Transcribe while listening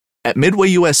At Midway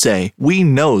USA, we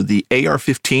know the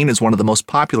AR-15 is one of the most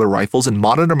popular rifles in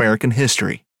modern American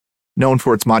history. Known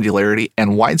for its modularity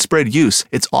and widespread use,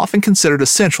 it's often considered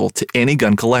essential to any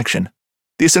gun collection.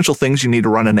 The essential things you need to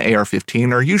run an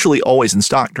AR-15 are usually always in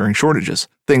stock during shortages,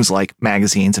 things like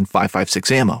magazines and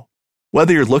 5.56 ammo.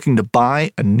 Whether you're looking to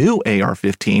buy a new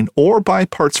AR-15 or buy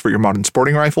parts for your modern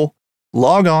sporting rifle,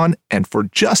 log on and for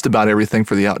just about everything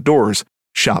for the outdoors,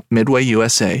 shop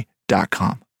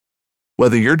MidwayUSA.com.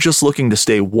 Whether you're just looking to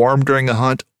stay warm during a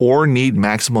hunt or need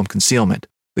maximum concealment,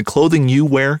 the clothing you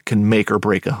wear can make or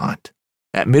break a hunt.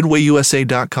 At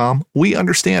MidwayUSA.com, we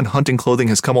understand hunting clothing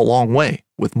has come a long way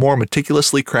with more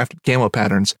meticulously crafted camo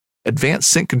patterns, advanced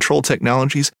scent control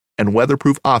technologies, and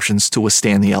weatherproof options to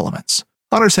withstand the elements.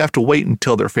 Hunters have to wait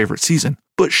until their favorite season,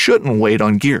 but shouldn't wait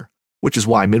on gear, which is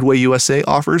why Midway USA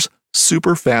offers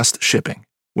super fast shipping.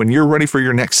 When you're ready for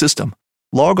your next system,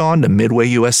 log on to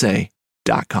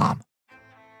MidwayUSA.com.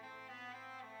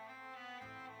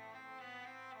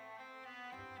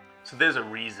 So there's a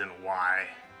reason why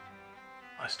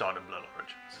I started Blood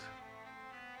Origins.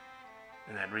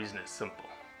 And that reason is simple.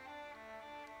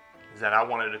 Is that I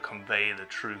wanted to convey the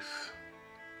truth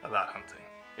about hunting.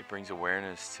 It brings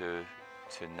awareness to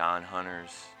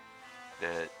non-hunters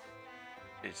that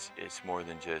it's more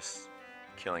than just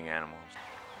killing animals.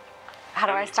 How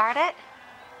do I start it?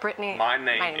 Brittany. My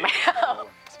name is...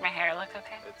 Does my hair look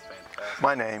okay? It's fantastic.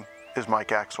 My name is Mike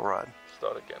Axelrod.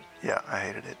 Start again. Yeah, I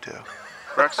hated it too.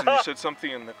 Braxton, you said something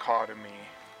in the car to me.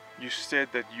 You said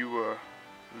that you were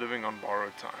living on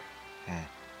borrowed time.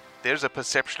 There's a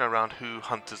perception around who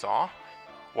hunters are,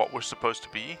 what we're supposed to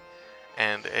be,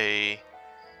 and a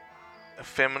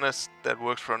feminist that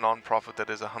works for a non-profit that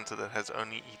is a hunter that has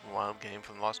only eaten wild game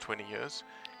for the last 20 years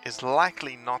is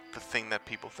likely not the thing that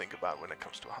people think about when it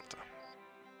comes to a hunter.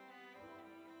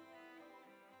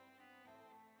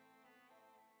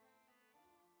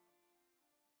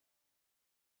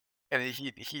 And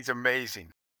he's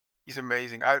amazing. He's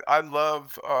amazing. I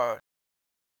love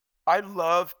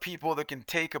people that can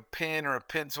take a pen or a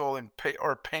pencil and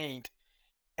or paint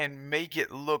and make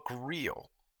it look real.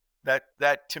 That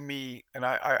to me, and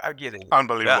I get it.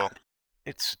 Unbelievable. Yeah.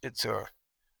 It's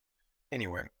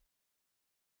anyway.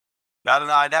 I don't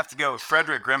know. I'd have to go with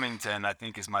Frederick Remington. I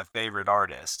think is my favorite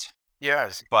artist.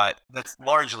 Yes, but that's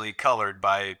largely colored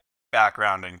by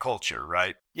background and culture,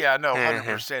 right? Yeah, no,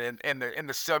 100%. And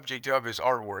the subject of his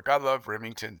artwork, I love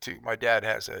Remington too. My dad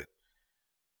has a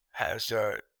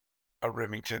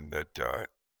Remington that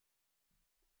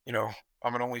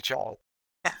I'm an only child.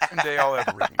 Someday I'll have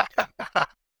a Remington.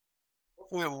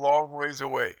 Hopefully a long ways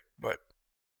away, but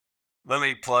let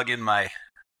me plug in my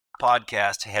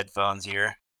podcast headphones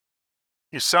here.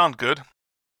 You sound good.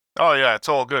 Oh yeah, it's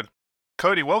all good.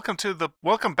 Cody, welcome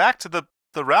back to the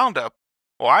Roundup.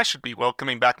 Well, I should be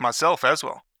welcoming back myself as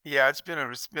well. Yeah, it's been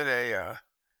a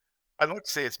I'd like to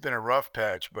say it's been a rough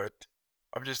patch, but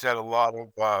I've just had a lot of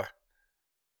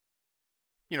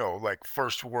like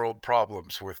first world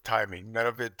problems with timing. None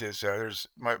of it is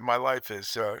my life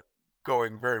is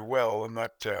going very well. I'm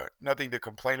not nothing to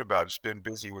complain about. It's been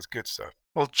busy with good stuff.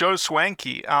 Well, Joe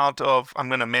Swanky I'm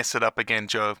going to mess it up again,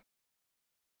 Joe.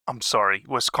 I'm sorry.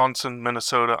 Wisconsin,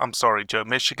 Minnesota. I'm sorry, Joe.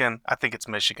 Michigan. I think it's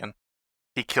Michigan.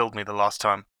 He killed me the last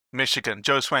time. Michigan.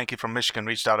 Joe Swanky from Michigan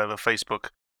reached out over Facebook.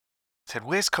 Said,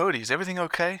 "Where's Cody? Is everything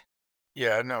okay?"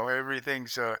 Yeah, no, everything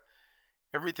is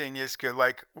good.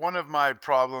 Like one of my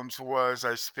problems was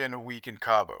I spent a week in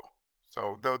Cabo.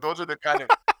 So those are the kind of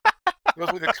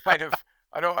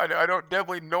I don't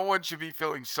definitely no one should be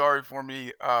feeling sorry for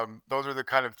me. Those are the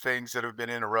kind of things that have been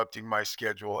interrupting my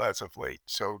schedule as of late.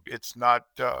 So it's not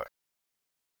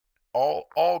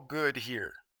all good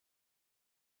here.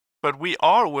 But we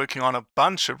are working on a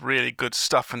bunch of really good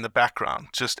stuff in the background.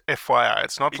 Just FYI,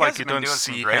 it's not like you don't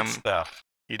see him. Stuff.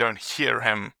 You don't hear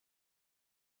him.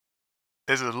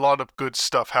 There's a lot of good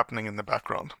stuff happening in the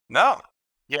background. No.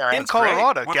 Yeah, in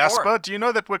Colorado, Gasper, do you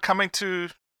know that we're coming to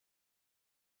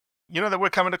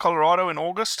Colorado in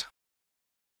August?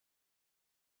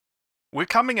 We're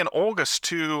coming in August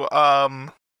to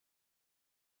we're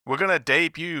going to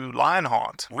debut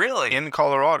Lionheart. Really? In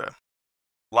Colorado.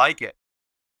 Like it.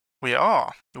 We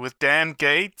are, with Dan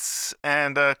Gates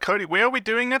and Cody. Where are we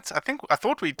doing it? I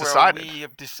thought we decided. Well, we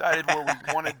have decided where we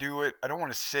want to do it. I don't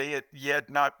want to say it yet,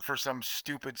 not for some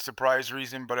stupid surprise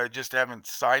reason, but I just haven't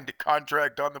signed a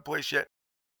contract on the place yet.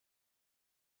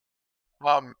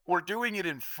 We're doing it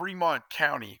in Fremont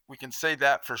County. We can say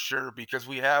that for sure because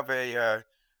we have a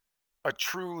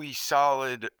truly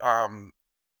solid,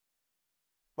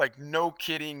 like no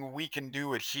kidding, we can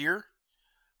do it here.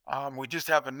 We just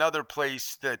have another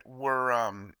place that we're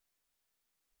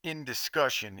in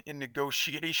discussion, in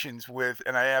negotiations with,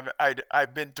 and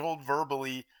I've been told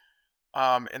verbally,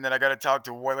 and then I got to talk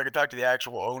to one, like I talked to the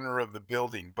actual owner of the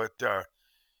building. But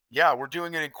yeah, we're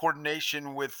doing it in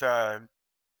coordination with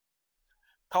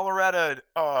Colorado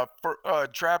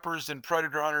Trappers and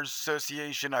Predator Hunters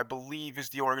Association, I believe, is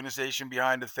the organization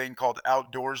behind a thing called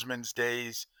Outdoorsman's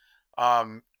Days.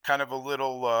 Kind of a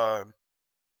little, I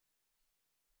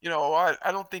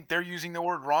don't think they're using the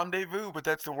word rendezvous, but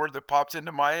that's the word that pops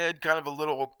into my head. Kind of a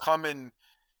little come and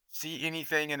see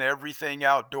anything and everything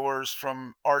outdoors,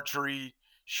 from archery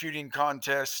shooting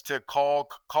contests to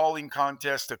calling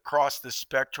contests across the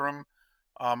spectrum.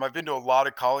 I've been to a lot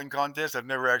of calling contests. I've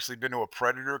never actually been to a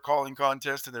predator calling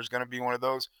contest, and there's going to be one of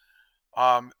those.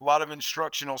 A lot of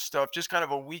instructional stuff, just kind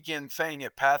of a weekend thing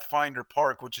at Pathfinder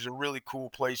Park, which is a really cool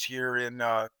place here in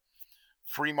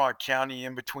Fremont County,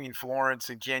 in between Florence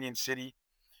and Canyon City.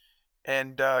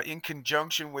 And in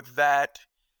conjunction with that,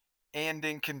 and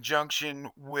in conjunction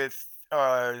with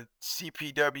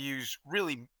CPW's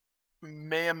really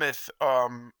mammoth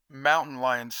mountain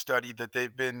lion study that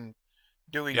they've been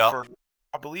doing Yep. for,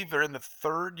 I believe they're in the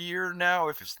third year now,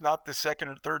 if it's not the second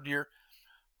or third year.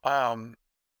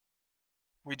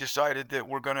 We decided that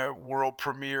we're going to world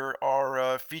premiere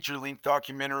our feature-length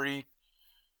documentary,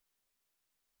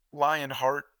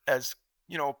 Lionheart, as,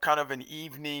 kind of an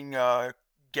evening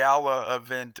gala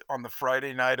event on the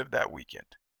Friday night of that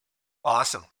weekend.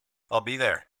 Awesome. I'll be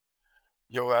there.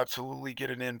 You'll absolutely get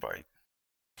an invite.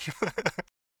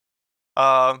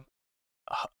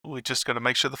 We're just gonna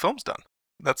make sure the film's done.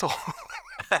 That's all.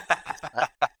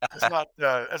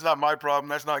 That's not my problem.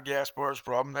 That's not Gaspar's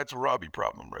problem. That's a Robbie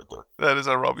problem right there. That is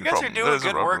our Robbie You guys problem. are doing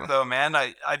good work, though, man.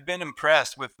 I've been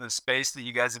impressed with the space that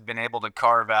you guys have been able to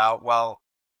carve out while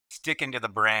sticking to the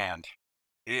brand.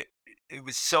 It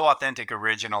was so authentic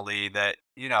originally that,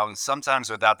 sometimes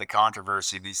without the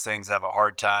controversy, these things have a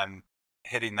hard time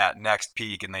hitting that next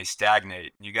peak and they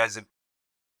stagnate. You guys have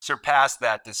surpassed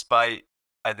that despite,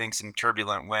 I think, some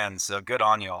turbulent winds. So good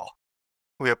on y'all.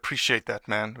 We appreciate that,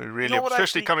 man. We really, know what I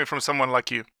especially think- coming from someone like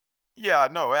you. Yeah,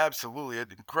 no, absolutely. An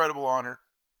incredible honor.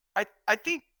 I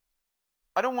think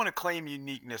I don't want to claim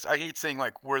uniqueness. I hate saying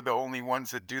like we're the only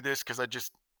ones that do this, because I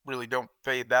just really don't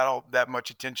pay that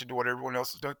much attention to what everyone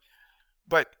else is doing.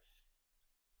 But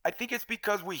I think it's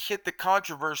because we hit the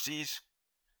controversies,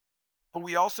 but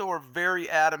we also are very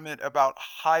adamant about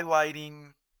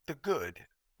highlighting the good,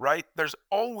 right? There's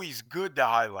always good to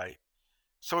highlight.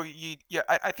 So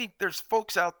I think there's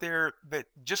folks out there that,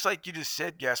 just like you just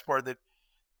said, Gaspar,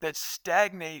 that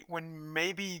stagnate when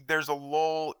maybe there's a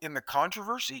lull in the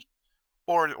controversy,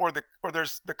 or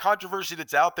there's the controversy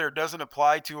that's out there doesn't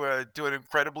apply to an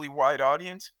incredibly wide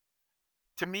audience.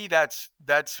 To me, that's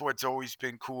what's always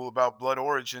been cool about Blood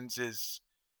Origins is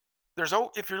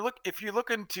if you're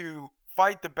looking to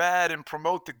fight the bad and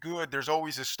promote the good, there's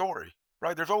always a story,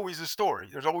 right? There's always a story.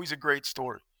 There's always a great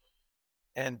story.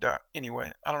 And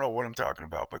anyway, I don't know what I'm talking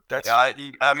about, but that's Yeah,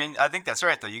 I mean, I think that's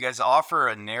right, though. You guys offer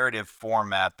a narrative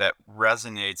format that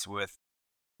resonates with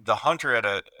the hunter at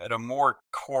a more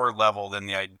core level than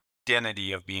the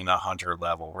identity of being a hunter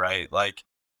level, right? Like,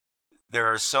 there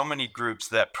are so many groups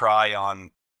that pry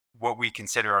on what we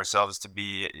consider ourselves to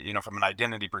be, from an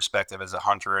identity perspective as a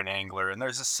hunter and angler. And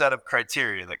there's a set of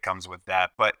criteria that comes with that.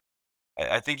 But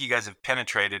I think you guys have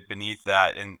penetrated beneath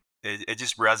that, and it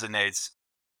just resonates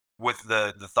with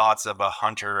the thoughts of a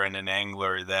hunter and an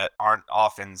angler that aren't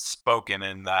often spoken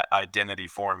in that identity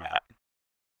format.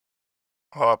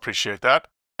 Oh, I appreciate that.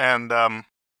 And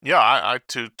yeah, I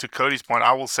to Cody's point,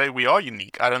 I will say we are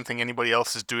unique. I don't think anybody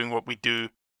else is doing what we do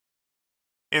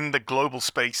in the global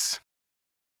space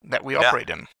that we operate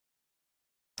in.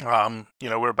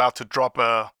 We're about to drop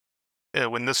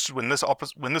when this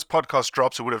podcast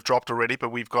drops, it would have dropped already,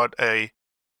 but we've got a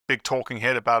big talking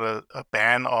head about a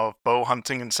ban of bow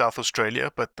hunting in South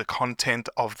Australia, but the content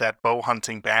of that bow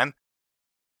hunting ban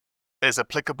is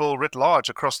applicable writ large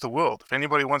across the world. If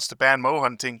anybody wants to ban bow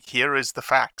hunting, here is the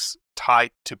facts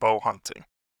tied to bow hunting.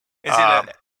 Is it I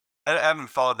haven't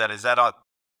followed that. Is that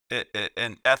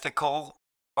an ethical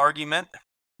argument?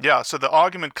 Yeah, so the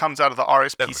argument comes out of the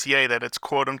RSPCA that it's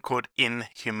quote-unquote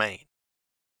inhumane.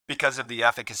 Because of the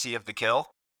efficacy of the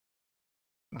kill?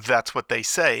 That's what they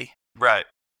say. Right.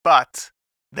 But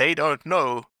they don't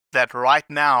know that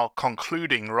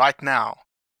concluding right now,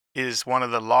 is one of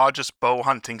the largest bow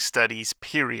hunting studies,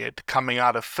 period, coming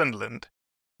out of Finland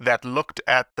that looked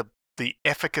at the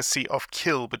efficacy of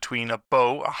kill between a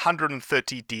bow,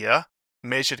 130 deer,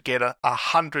 measured against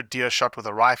 100 deer shot with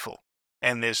a rifle.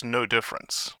 And there's no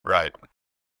difference. Right.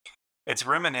 It's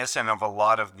reminiscent of a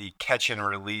lot of the catch and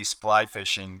release fly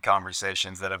fishing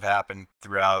conversations that have happened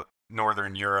throughout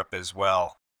Northern Europe as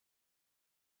well.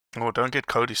 Oh, don't get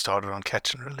Cody started on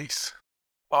catch and release.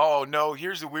 Oh no,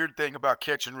 here's the weird thing about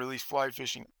catch and release fly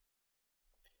fishing.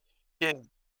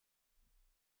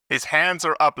 His hands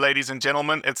are up, ladies and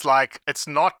gentlemen. It's like, it's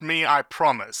not me, I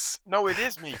promise. No, it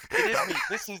is me. It is me.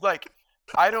 This is like,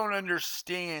 I don't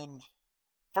understand.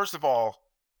 First of all,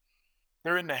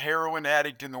 there isn't a heroin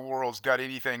addict in the world's got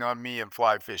anything on me and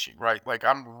fly fishing, right? Like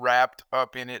I'm wrapped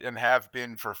up in it and have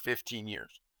been for 15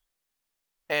 years.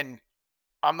 And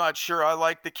I'm not sure I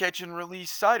like the catch and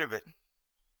release side of it.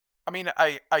 I mean,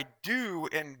 I do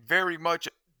and very much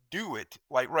do it.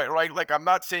 Like right. Like I'm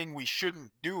not saying we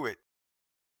shouldn't do it.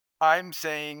 I'm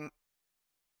saying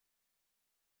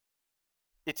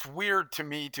it's weird to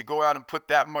me to go out and put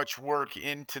that much work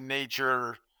into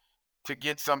nature to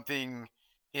get something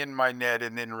in my net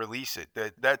and then release it.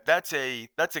 That's a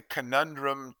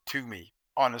conundrum to me,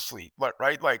 honestly.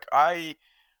 Right? Like I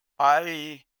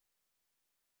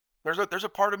there's a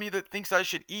part of me that thinks I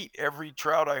should eat every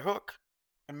trout I hook.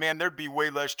 And man, there'd be way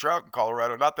less trout in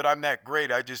Colorado. Not that I'm that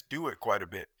great, I just do it quite a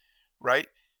bit, right?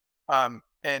 And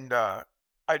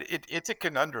it's a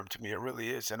conundrum to me. It really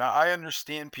is. And I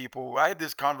understand people. I had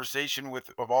this conversation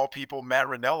with, of all people, Matt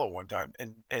Ranella one time,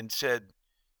 and said,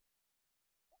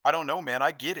 I don't know, man.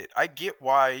 I get it. I get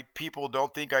why people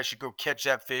don't think I should go catch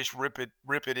that fish, rip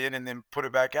it in, and then put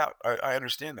it back out. I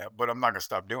understand that, but I'm not gonna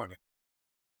stop doing it.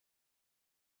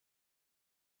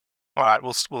 All right,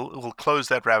 we'll close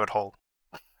that rabbit hole.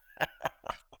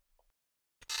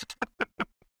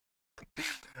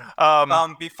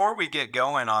 Before we get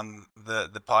going on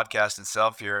the podcast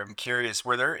itself here, I'm curious,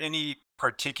 were there any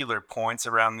particular points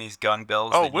around these gun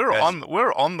bills? Oh, that you guys...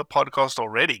 we're on the podcast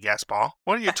already, Gaspar.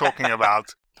 What are you talking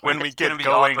about? When we It's gonna get be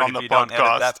going awkward on if the you don't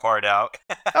edit that podcast. part out.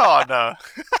 Oh no.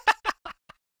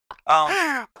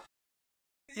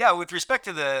 Yeah, with respect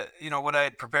to the, what I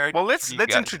had prepared. Well, let's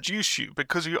introduce you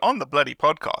because you're on the bloody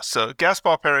podcast. So,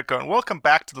 Gaspar Perricone, welcome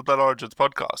back to the Blood Origins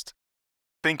podcast.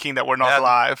 Thinking that we're not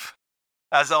live.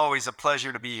 As always, a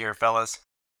pleasure to be here, fellas.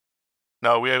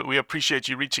 No, we appreciate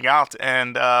you reaching out,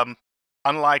 and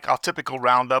unlike our typical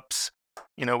roundups,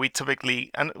 we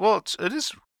typically, and well, it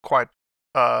is quite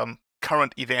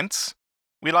current events.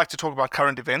 We like to talk about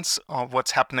current events of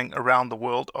what's happening around the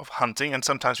world of hunting, and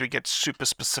sometimes we get super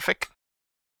specific.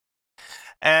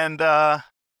 And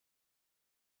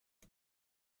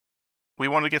we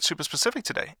want to get super specific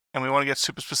today, and we want to get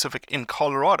super specific in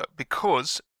Colorado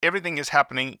because everything is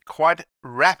happening quite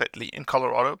rapidly in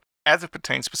Colorado as it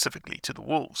pertains specifically to the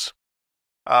wolves,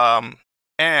 and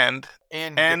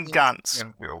guns,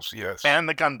 and bills, yes, and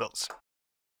the gun bills.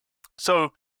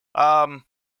 So,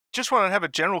 just want to have a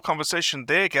general conversation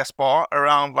there, Gaspar,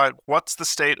 around like what's the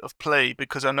state of play,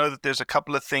 because I know that there's a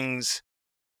couple of things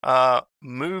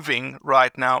moving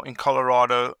right now in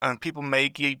Colorado, and people may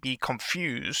be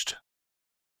confused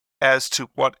as to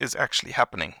what is actually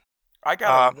happening.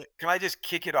 Can I just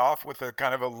kick it off with a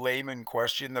kind of a layman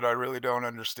question that I really don't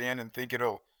understand and think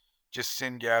it'll just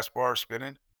send Gaspar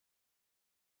spinning?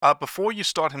 Before you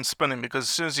start him spinning, because as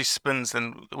soon as he spins,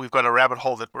 then we've got a rabbit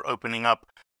hole that we're opening up.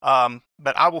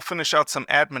 But I will finish out some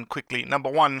admin quickly. Number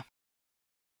one,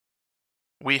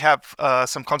 we have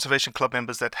some conservation club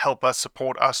members that help us,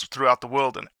 support us throughout the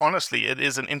world. And honestly, it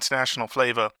is an international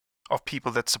flavor of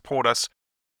people that support us.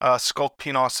 Skulk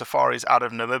Pinot Safaris out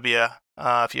of Namibia.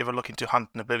 If you're ever looking to hunt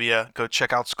Namibia, go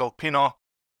check out Skulk Pinot.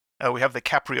 We have the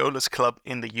Capriolas Club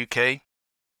in the UK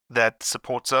that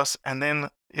supports us. And then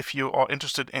if you are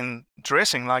interested in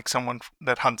dressing like someone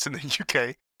that hunts in the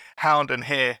UK, Hound and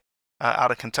Hare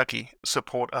out of Kentucky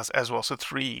support us as well. So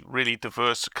 3 really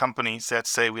diverse companies that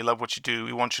say, we love what you do.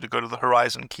 We want you to go to the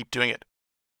horizon and keep doing it.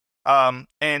 And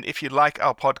if you like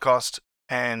our podcast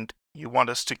and you want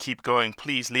us to keep going,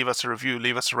 please leave us a review,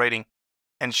 leave us a rating,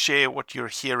 and share what you're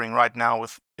hearing right now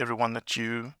with everyone that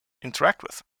you interact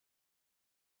with.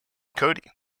 Cody.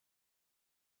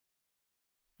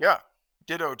 Yeah,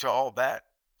 ditto to all that.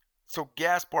 So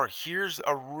Gaspar, here's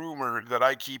a rumor that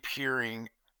I keep hearing,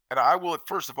 and I will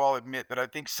first of all admit that I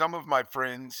think some of my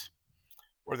friends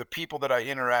or the people that I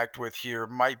interact with here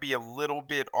might be a little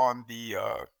bit on the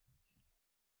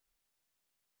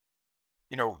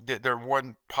they're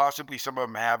one, possibly some of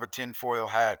them have a tinfoil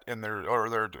hat and they're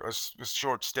a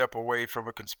short step away from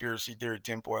a conspiracy theory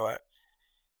tinfoil hat.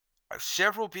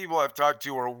 Several people I've talked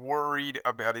to are worried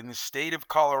about, in the state of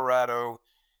Colorado,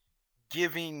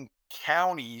 giving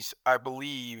counties, I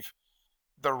believe,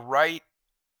 the right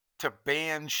to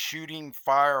ban shooting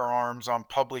firearms on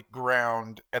public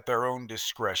ground at their own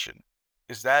discretion.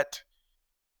 Is that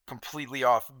completely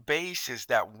off base? Is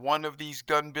that one of these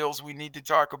gun bills we need to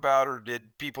talk about, or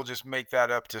did people just make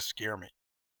that up to scare me?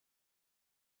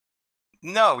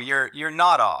 No, you're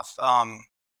not off.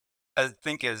 I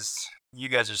think as you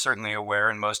guys are certainly aware,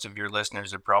 and most of your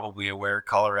listeners are probably aware,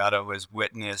 Colorado has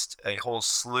witnessed a whole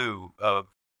slew of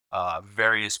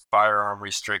various firearm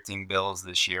restricting bills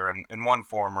this year in one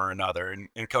form or another.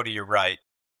 And Cody, you're right.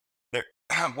 There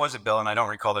was a bill, and I don't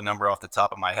recall the number off the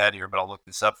top of my head here, but I'll look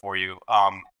this up for you,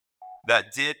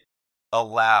 that did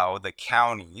allow the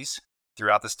counties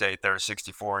throughout the state, there are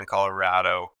 64 in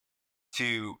Colorado,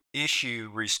 to issue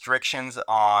restrictions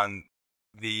on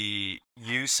the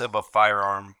use of a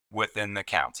firearm within the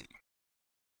county.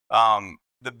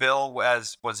 The bill,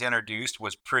 as was introduced,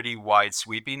 was pretty wide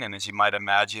sweeping, and as you might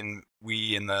imagine,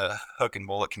 we in the hook and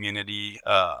bullet community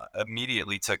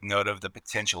immediately took note of the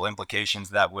potential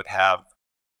implications that would have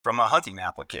from a hunting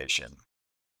application.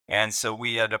 And so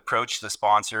we had approached the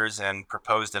sponsors and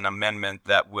proposed an amendment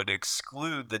that would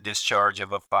exclude the discharge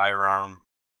of a firearm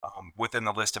within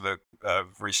the list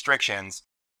of restrictions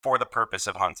for the purpose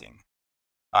of hunting.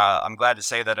 I'm glad to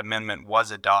say that amendment was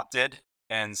adopted,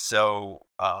 and so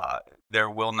there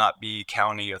will not be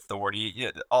county authority,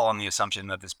 all on the assumption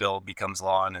that this bill becomes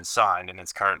law and is signed in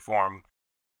its current form.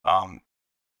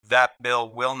 That bill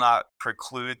will not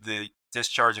preclude the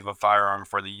discharge of a firearm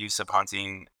for the use of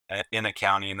hunting in a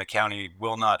county, and the county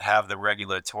will not have the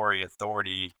regulatory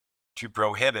authority to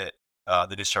prohibit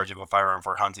the discharge of a firearm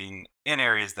for hunting in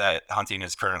areas that hunting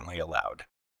is currently allowed.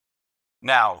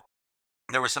 Now,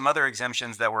 there were some other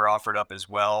exemptions that were offered up as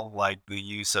well, like the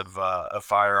use of a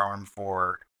firearm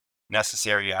for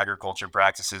necessary agriculture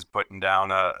practices, putting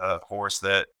down a horse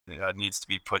that needs to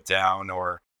be put down,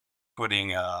 or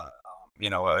putting a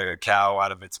cow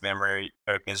out of its misery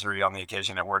on the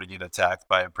occasion it were to get attacked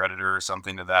by a predator or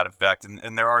something to that effect.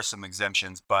 And there are some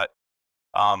exemptions, but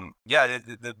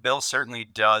the bill certainly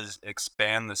does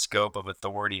expand the scope of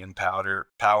authority and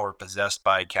power possessed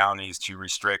by counties to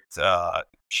restrict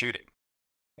shooting.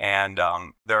 And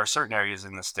there are certain areas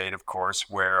in the state, of course,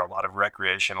 where a lot of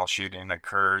recreational shooting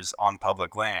occurs on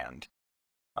public land.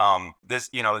 This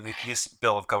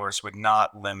bill, of course, would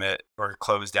not limit or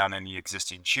close down any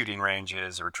existing shooting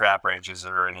ranges or trap ranges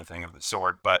or anything of the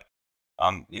sort. But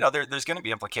there's going to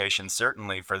be implications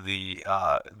certainly for the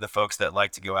folks that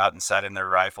like to go out and sight in their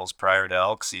rifles prior to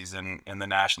elk season in the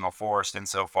national forest,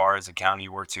 insofar as the county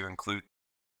were to include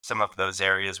some of those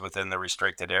areas within the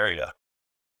restricted area.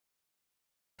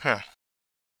 Huh.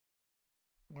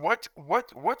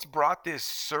 What's brought this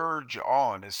surge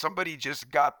on? Has somebody just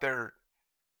got their?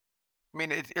 I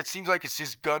mean, it seems like it's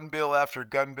just gun bill after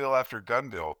gun bill after gun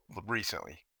bill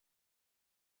recently.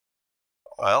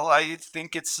 Well, I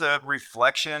think it's a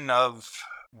reflection of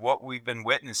what we've been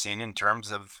witnessing in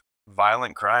terms of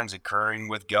violent crimes occurring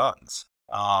with guns.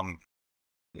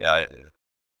 Yeah,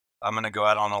 I'm going to go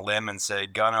out on a limb and say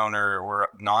gun owner or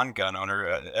non-gun owner,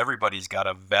 everybody's got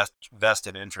a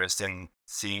vested interest in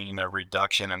seeing a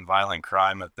reduction in violent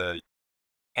crime at the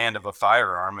hand of a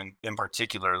firearm, and in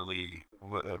particularly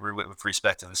with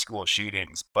respect to the school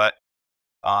shootings. But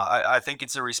I think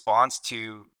it's a response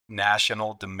to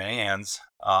national demands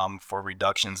for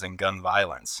reductions in gun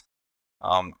violence.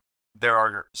 There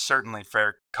are certainly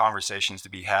fair conversations to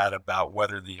be had about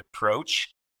whether the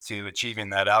approach to achieving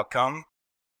that outcome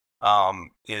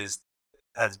has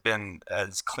been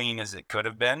as clean as it could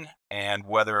have been, and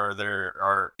whether there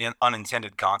are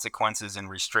unintended consequences in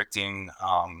restricting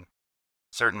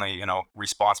certainly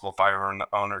responsible firearm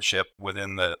ownership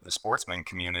within the sportsman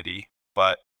community.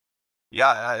 But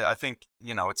yeah, I think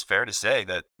it's fair to say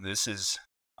that this is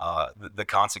the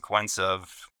consequence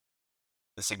of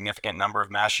the significant number of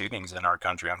mass shootings in our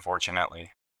country,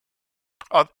 unfortunately.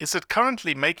 Is it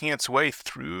currently making its way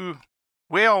through?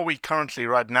 Where are we currently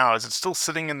right now? Is it still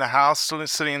sitting in the House, still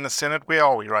sitting in the Senate? Where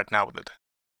are we right now with it?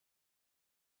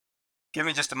 Give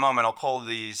me just a moment. I'll pull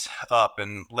these up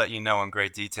and let you know in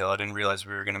great detail. I didn't realize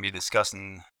we were going to be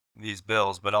discussing these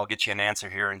bills, but I'll get you an answer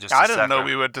here in just a second. I didn't know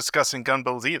we were discussing gun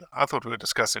bills either. I thought we were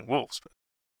discussing wolves. But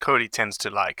Cody tends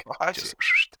to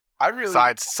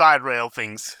side rail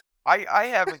things. I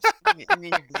haven't seen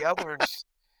any of the others.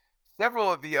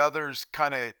 Several of the others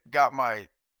kind of got my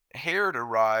hair to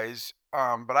rise,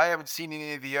 but I haven't seen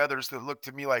any of the others that look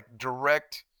to me like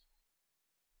direct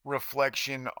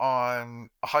reflection on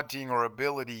hunting or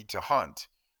ability to hunt.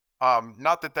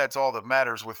 Not that that's all that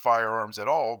matters with firearms at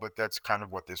all, but that's kind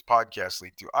of what this podcast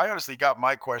leads to. I honestly got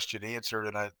my question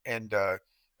answered, and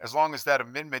as long as that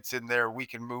amendment's in there, we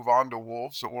can move on to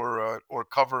wolves or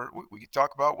cover. We can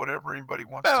talk about whatever anybody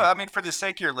wants Well, to. I mean, for the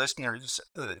sake of your listeners,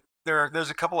 There's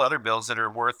a couple other bills that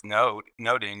are worth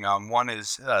noting. One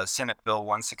is Senate Bill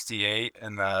 168,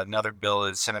 and another bill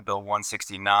is Senate Bill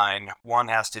 169. One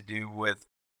has to do with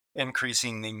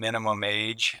increasing the minimum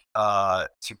age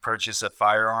to purchase a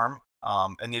firearm.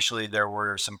 Initially, there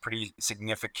were some pretty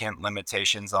significant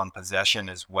limitations on possession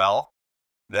as well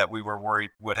that we were worried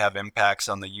would have impacts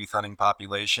on the youth hunting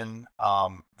population.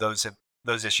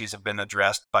 Those issues have been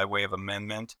addressed by way of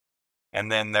amendment. And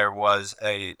then there was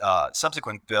a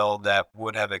subsequent bill that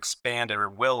would have expanded or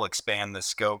will expand the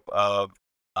scope of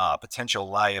potential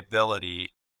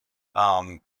liability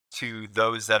to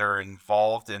those that are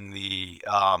involved in the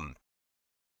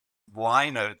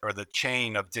line or the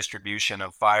chain of distribution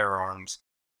of firearms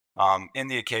in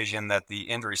the occasion that the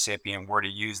end recipient were to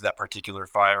use that particular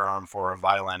firearm for a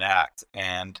violent act.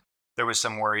 And there was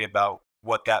some worry about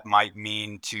what that might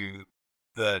mean to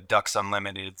the Ducks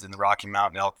Unlimited and the Rocky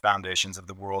Mountain Elk Foundations of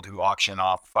the world who auction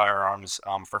off firearms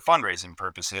for fundraising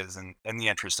purposes and in the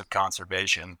interest of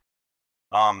conservation.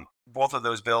 Both of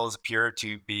those bills appear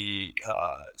to be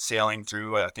sailing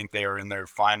through. I think they are in their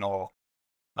final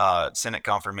Senate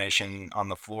confirmation on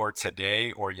the floor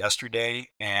today or yesterday,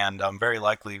 and very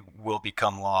likely will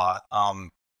become law.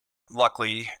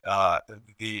 Luckily,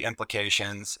 the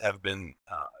implications have been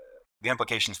the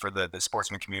implications for the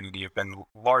sportsman community have been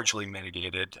largely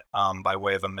mitigated by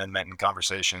way of amendment and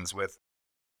conversations with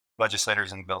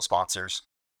legislators and bill sponsors.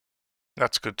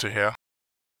 That's good to hear.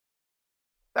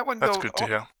 That one, That's though, good to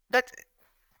hear.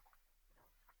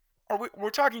 we're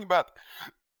talking about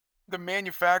the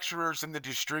manufacturers and the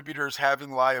distributors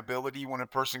having liability when a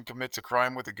person commits a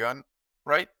crime with a gun,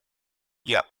 right?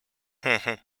 Yep.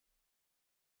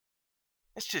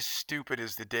 It's just stupid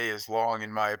as the day is long,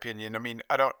 in my opinion. I mean,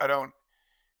 I don't,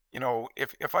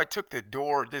 if I took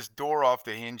this door off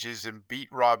the hinges and beat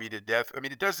Robbie to death, I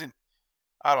mean, it doesn't,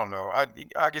 I don't know.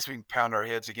 I guess we can pound our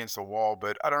heads against the wall,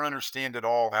 but I don't understand at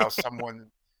all how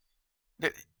someone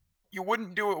that you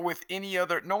wouldn't do it with any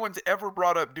other, no one's ever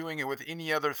brought up doing it with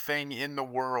any other thing in the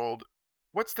world.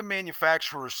 What's the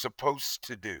manufacturer supposed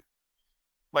to do?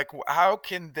 Like, how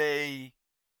can they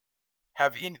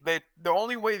the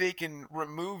only way they can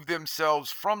remove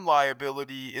themselves from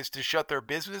liability is to shut their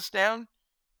business down?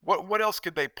 What else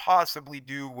could they possibly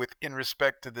do with in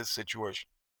respect to this situation?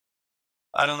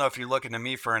 I don't know if you're looking to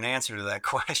me for an answer to that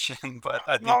question, but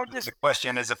I think No, the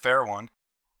question is a fair one.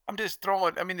 I'm just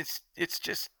throwing. I mean, it's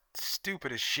just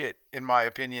stupid as shit, in my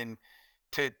opinion,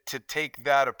 to take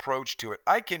that approach to it.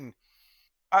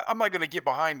 I'm not going to get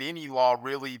behind any law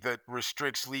really that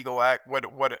restricts legal act what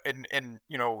and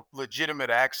legitimate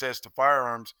access to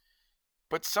firearms.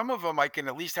 But some of them I can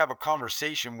at least have a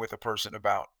conversation with a person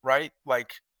about, right?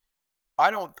 Like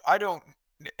I don't.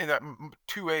 And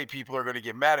 2A people are going to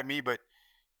get mad at me, but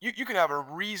you can have a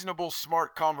reasonable,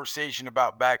 smart conversation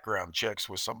about background checks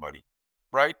with somebody,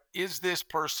 right? Is this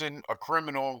person a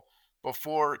criminal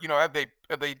before, have they,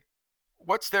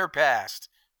 what's their past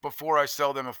before I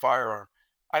sell them a firearm?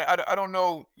 I don't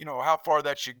know, how far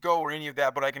that should go or any of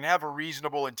that, but I can have a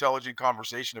reasonable, intelligent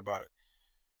conversation about it.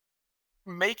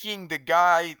 Making the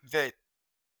guy that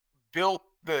built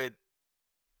the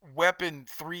weapon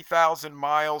 3,000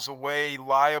 miles away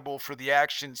liable for the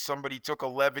action somebody took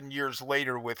 11 years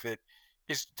later with it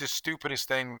is the stupidest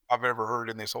thing I've ever heard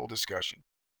in this whole discussion.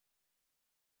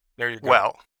 There you go.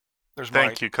 Well, There's my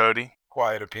thank you, Cody.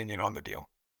 quiet opinion on the deal.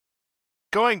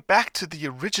 Going back to the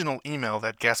original email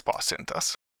that Gaspar sent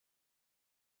us.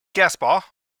 Gaspar,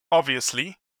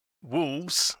 obviously,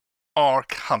 wolves are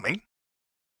coming.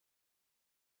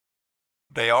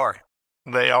 They are.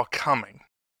 They are coming.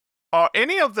 Are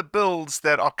any of the bills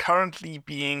that are currently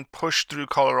being pushed through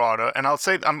Colorado, and I'll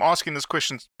say I'm asking this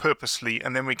question purposely,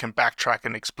 and then we can backtrack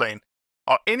and explain.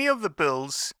 Are any of the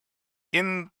bills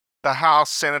in the House,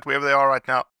 Senate, wherever they are right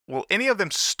now, will any of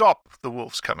them stop the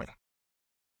wolves coming?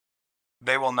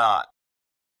 They will not.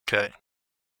 Okay.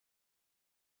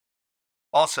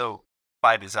 Also,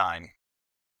 by design.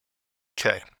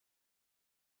 Okay.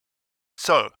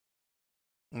 So,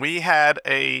 we had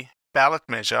a ballot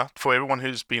measure for everyone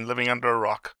who's been living under a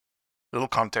rock. Little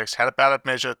context. Had a ballot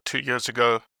measure 2 years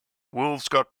ago. Wolves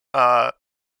got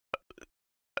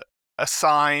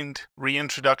assigned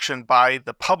reintroduction by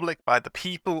the public, by the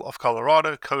people of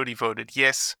Colorado. Cody voted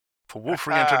yes for wolf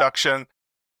reintroduction.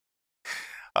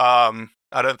 I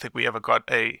don't think we ever got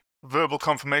a verbal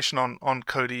confirmation on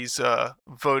Cody's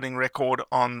voting record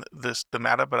on the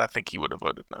matter, but I think he would have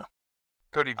voted no.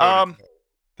 Cody voted no.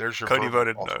 There's your Cody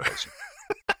voted no.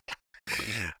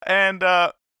 And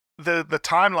the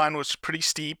timeline was pretty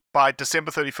steep. By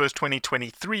December 31st,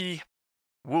 2023,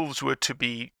 wolves were to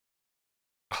be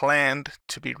planned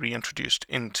to be reintroduced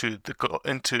into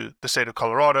the state of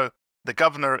Colorado. The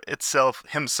governor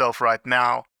himself right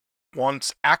now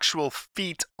wants actual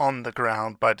feet on the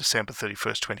ground by December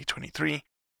 31st, 2023.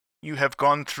 You have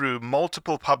gone through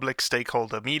multiple public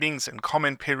stakeholder meetings and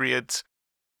comment periods.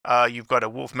 You've got a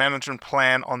wolf management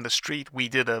plan on the street. We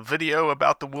did a video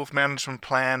about the wolf management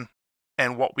plan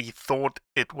and what we thought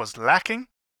it was lacking,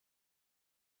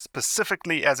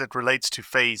 specifically as it relates to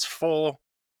phase 4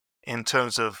 in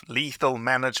terms of lethal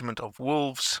management of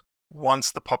wolves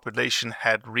once the population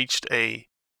had reached a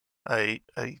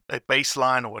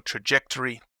baseline or a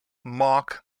trajectory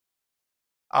mark.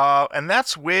 And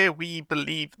that's where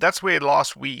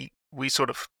last we sort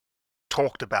of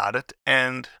talked about it,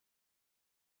 and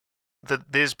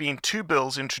there's been 2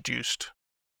 bills introduced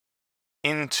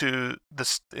into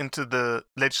the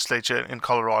legislature in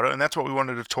Colorado, and that's what we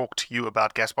wanted to talk to you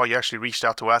about, Gaspar. You actually reached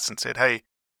out to us and said, hey,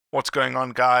 what's going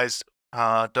on, guys?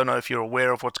 Don't know if you're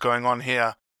aware of what's going on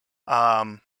here.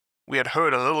 We had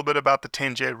heard a little bit about the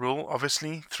 10J rule,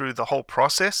 obviously, through the whole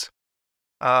process.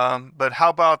 But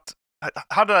how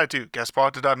did I do,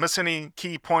 Gaspar? Did I miss any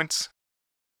key points?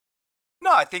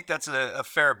 No, I think that's a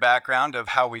fair background of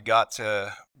how we got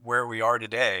to where we are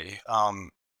today.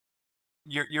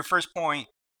 Your first point,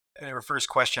 or first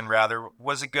question rather,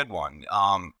 was a good one.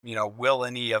 Will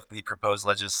any of the proposed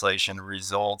legislation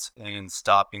result in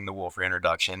stopping the wolf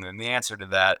reintroduction? And the answer to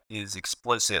that is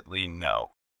explicitly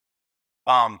no.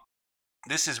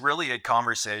 This is really a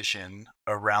conversation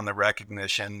around the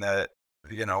recognition that,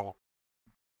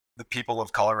 the people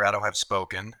of Colorado have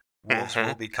spoken. Wolves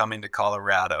will be coming to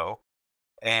Colorado,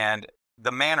 and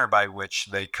the manner by which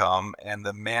they come and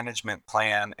the management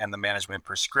plan and the management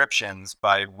prescriptions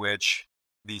by which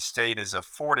the state is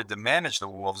afforded to manage the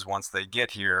wolves once they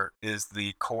get here is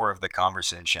the core of the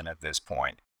conversation at this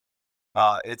point.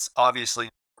 It's obviously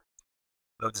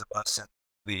those of us in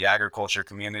the agriculture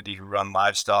community who run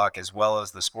livestock, as well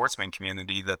as the sportsman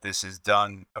community, that this is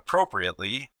done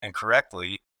appropriately and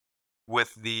correctly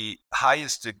with the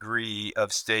highest degree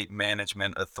of state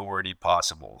management authority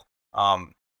possible.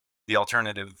 The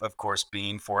alternative, of course,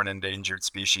 being for an endangered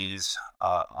species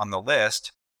on the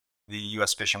list, the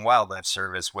U.S. Fish and Wildlife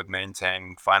Service would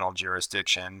maintain final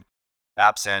jurisdiction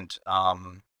absent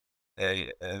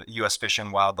a U.S. Fish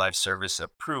and Wildlife Service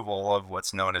approval of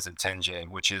what's known as a 10J,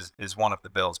 which is one of the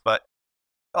bills. But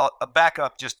I'll back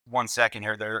up just 1 second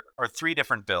here. There are 3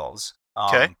 different bills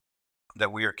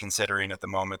that we are considering at the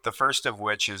moment. The first of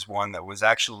which is one that was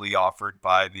actually offered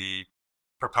by the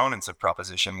proponents of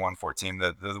Proposition 114,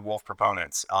 the wolf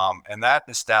proponents, and that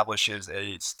establishes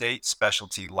a state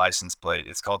specialty license plate.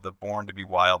 It's called the Born to be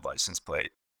Wild license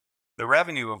plate, the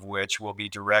revenue of which will be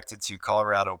directed to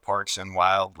Colorado Parks and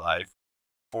Wildlife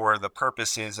for the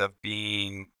purposes of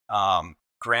being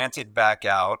granted back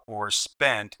out or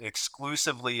spent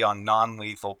exclusively on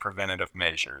non-lethal preventative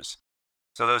measures.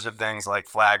 So those are things like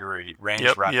flaggery,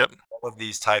 range riding, all of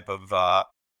these type of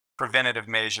preventative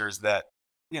measures that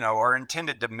are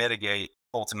intended to mitigate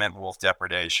ultimate wolf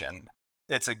depredation.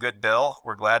 It's a good bill.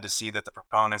 We're glad to see that the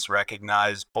proponents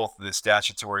recognize both the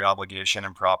statutory obligation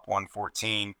in Prop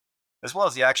 114, as well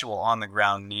as the actual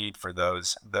on-the-ground need for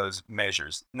those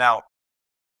measures. Now,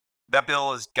 that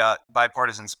bill has got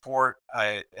bipartisan support.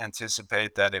 I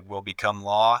anticipate that it will become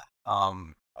law.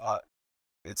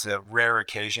 It's a rare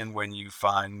occasion when you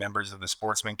find members of the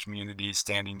sportsman community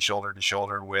standing shoulder to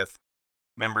shoulder with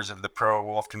members of the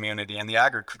pro-wolf community and the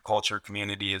agriculture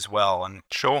community as well. And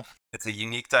sure, it's a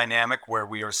unique dynamic where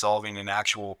we are solving an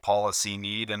actual policy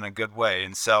need in a good way.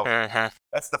 And so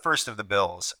that's the first of the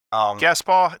bills.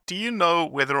 Gaspar, do you know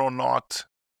whether or not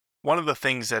one of the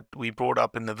things that we brought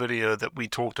up in the video that we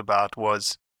talked about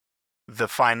was the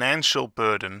financial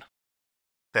burden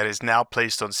that is now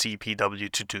placed on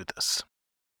CPW to do this?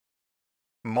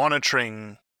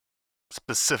 Monitoring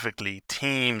specifically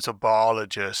teams of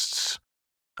biologists,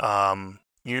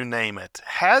 you name it.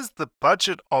 Has the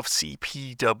budget of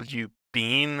CPW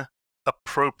been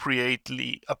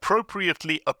appropriately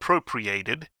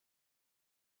appropriated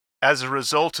as a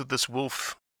result of this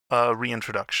wolf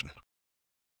reintroduction?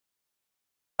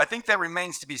 I think that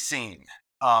remains to be seen.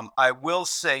 I will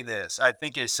say this. I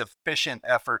think a sufficient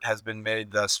effort has been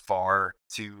made thus far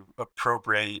to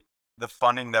appropriate the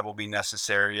funding that will be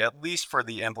necessary, at least for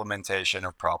the implementation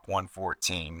of Prop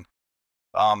 114.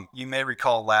 You may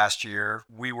recall last year,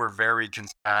 we were very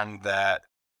concerned that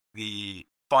the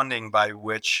funding by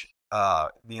which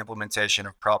the implementation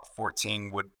of Prop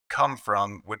 14 would come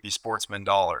from would be sportsman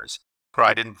dollars. Right.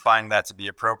 I didn't find that to be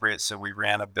appropriate, so we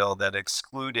ran a bill that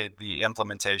excluded the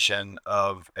implementation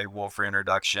of a wolf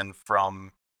reintroduction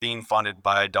from being funded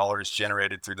by dollars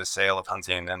generated through the sale of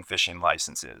hunting and fishing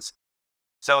licenses.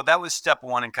 So that was step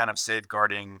one in kind of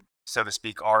safeguarding, so to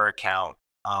speak, our account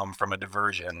from a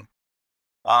diversion.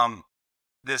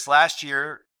 This last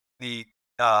year, the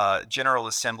General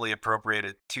Assembly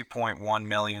appropriated $2.1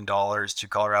 million to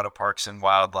Colorado Parks and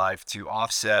Wildlife to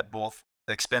offset both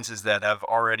expenses that have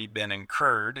already been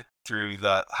incurred through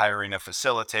the hiring of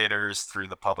facilitators, through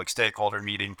the public stakeholder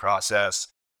meeting process.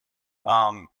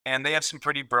 And they have some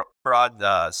pretty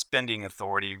broad spending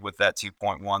authority with that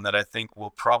 2.1 that I think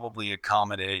will probably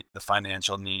accommodate the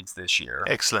financial needs this year.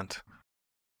 Excellent.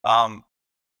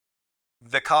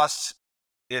 The costs,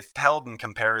 if held in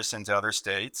comparison to other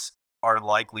states, are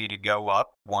likely to go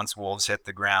up once wolves hit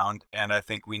the ground. And I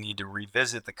think we need to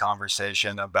revisit the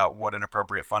conversation about what an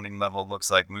appropriate funding level looks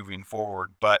like moving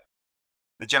forward. But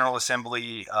the General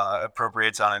Assembly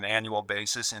appropriates on an annual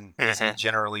basis and isn't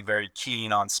generally very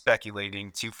keen on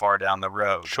speculating too far down the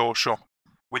road. Sure.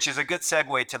 Which is a good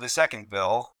segue to the second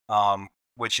bill,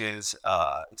 which is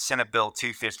Senate Bill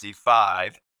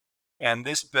 255. And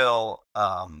this bill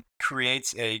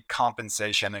creates a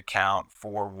compensation account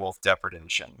for wolf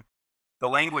depredation. The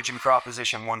language in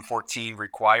Proposition 114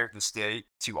 required the state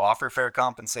to offer fair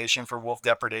compensation for wolf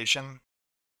depredation.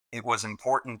 It was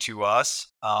important to us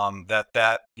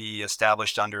that be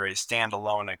established under a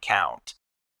standalone account.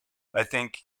 I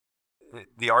think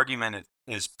the argument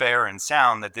is fair and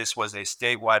sound that this was a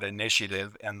statewide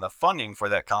initiative, and the funding for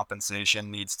that compensation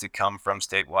needs to come from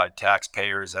statewide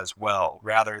taxpayers as well,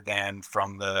 rather than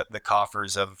from the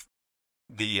coffers of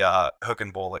the hook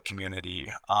and bullet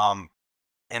community.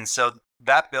 And so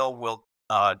that bill will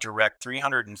direct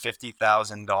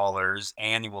 $350,000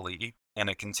 annually in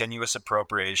a continuous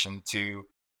appropriation to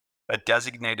a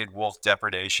designated wolf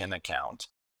depredation account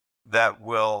that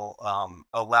will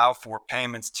allow for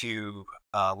payments to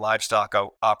livestock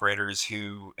operators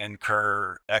who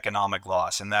incur economic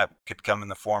loss, and that could come in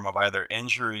the form of either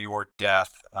injury or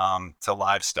death to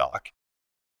livestock.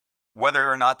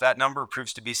 Whether or not that number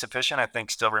proves to be sufficient, I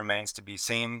think still remains to be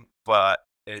seen, but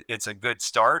it's a good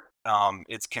start.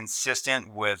 It's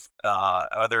consistent with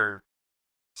other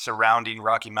surrounding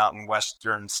Rocky Mountain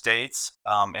Western states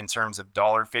in terms of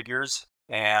dollar figures,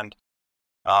 and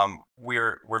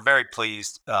we're very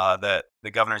pleased that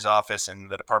the governor's office and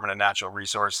the Department of Natural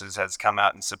Resources has come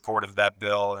out in support of that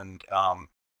bill. And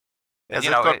has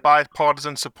it got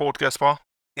bipartisan support, Gaspar?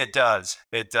 It does.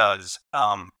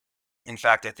 In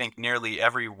fact, I think nearly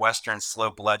every Western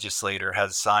Slope legislator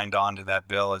has signed on to that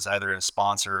bill as either a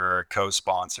sponsor or a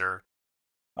co-sponsor,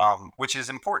 which is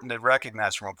important to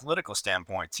recognize from a political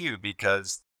standpoint too,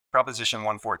 because Proposition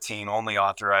 114 only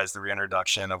authorized the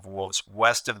reintroduction of wolves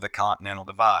west of the Continental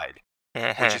Divide,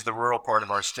 which is the rural part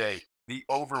of our state. The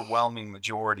overwhelming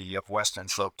majority of Western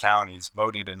Slope counties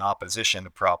voted in opposition to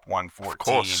Prop 114. Of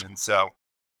course. And so,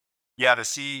 yeah, to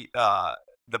see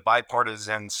the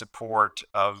bipartisan support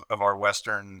of our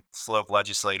Western Slope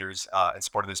legislators in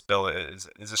support of this bill is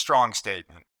a strong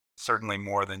statement, certainly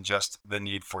more than just the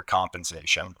need for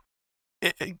compensation.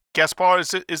 Gaspar,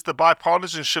 is the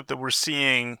bipartisanship that we're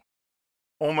seeing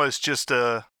almost just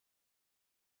it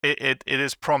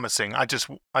is promising? I just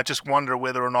wonder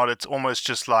whether or not it's almost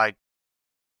just like,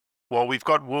 well, we've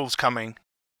got wolves coming,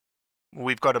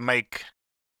 we've got to make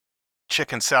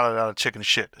chicken salad out of chicken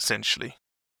shit, essentially.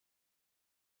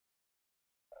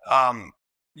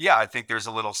 Yeah, I think there's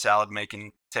a little salad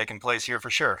making taking place here for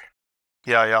sure.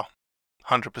 Yeah,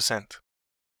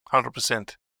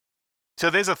 100%. So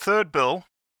there's a third bill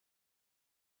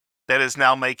that is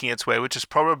now making its way, which is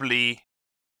probably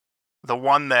the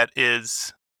one that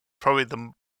is probably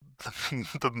the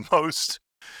most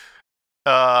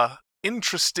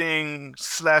interesting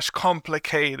 /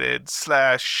 complicated /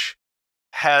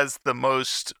 has the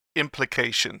most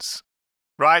implications.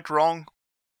 Right? Wrong?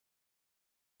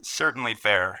 Certainly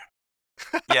fair.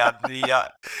 Yeah, the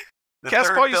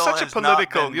Gaspar, you're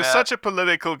such a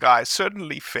political guy.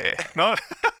 Certainly fair. No.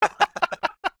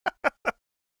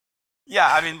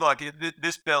 Yeah, I mean, look,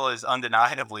 this bill has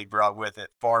undeniably brought with it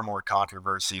far more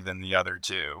controversy than the other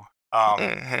two.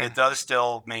 It does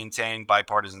still maintain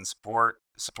bipartisan support,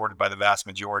 supported by the vast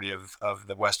majority of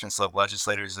the Western Slope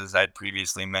legislators, as I'd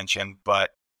previously mentioned.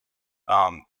 But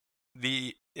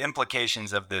the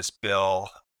implications of this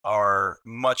bill are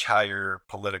much higher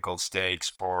political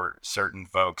stakes for certain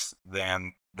folks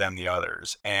than the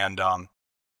others. And,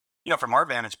 from our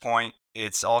vantage point,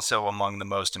 it's also among the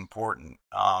most important.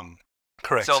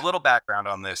 Correct. So a little background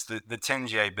on this. The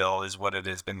 10J bill is what it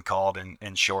has been called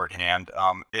in shorthand.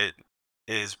 It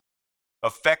is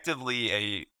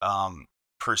effectively a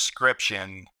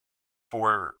prescription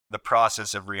for the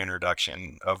process of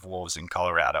reintroduction of wolves in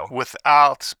Colorado.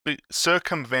 Without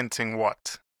circumventing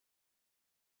what?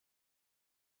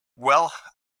 Well,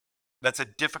 that's a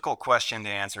difficult question to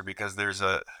answer because there's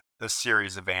a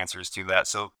series of answers to that.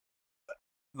 So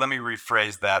let me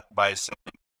rephrase that by saying,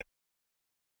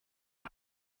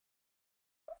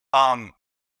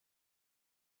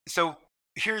 so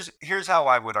here's how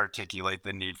I would articulate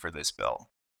the need for this bill.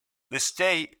 The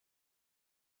state,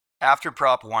 after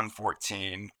Prop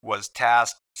 114, was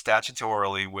tasked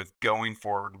statutorily with going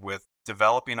forward with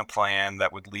developing a plan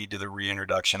that would lead to the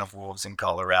reintroduction of wolves in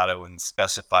Colorado in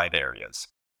specified areas.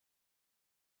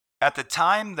 At the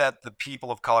time that the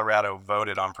people of Colorado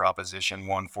voted on Proposition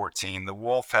 114, the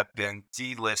wolf had been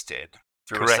delisted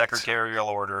through Correct. a secretarial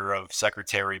order of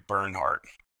Secretary Bernhardt.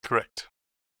 Correct.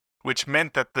 Which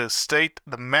meant that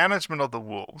the management of the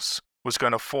wolves was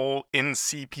going to fall in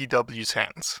CPW's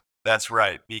hands. That's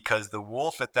right, because the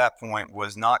wolf at that point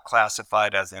was not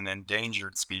classified as an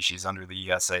endangered species under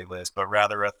the ESA list, but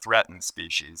rather a threatened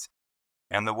species.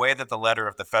 And the way that the letter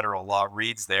of the federal law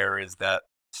reads there is that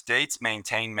states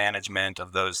maintain management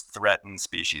of those threatened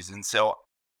species. And so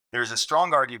there's a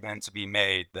strong argument to be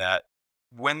made that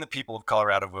when the people of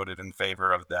Colorado voted in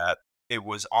favor of that, it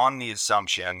was on the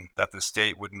assumption that the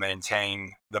state would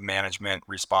maintain the management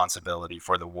responsibility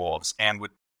for the wolves and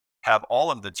would have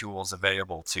all of the tools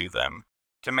available to them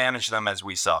to manage them as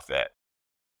we saw fit.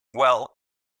 Well,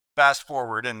 fast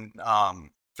forward in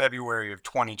February of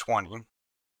 2020,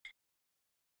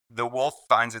 the wolf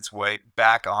finds its way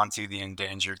back onto the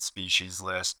endangered species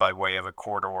list by way of a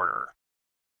court order,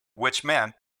 which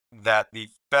meant that the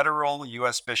federal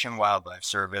U.S. Fish and Wildlife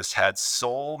Service had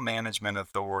sole management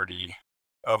authority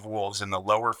of wolves in the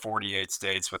lower 48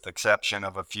 states, with the exception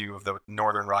of a few of the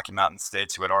northern Rocky Mountain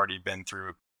states who had already been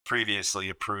through previously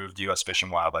approved U.S. Fish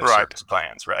and Wildlife Service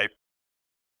plans, right?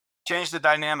 Changed the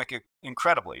dynamic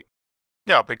incredibly.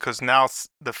 Yeah, because now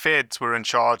the feds were in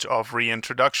charge of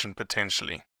reintroduction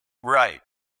potentially. Right.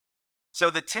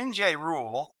 So the 10J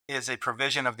rule is a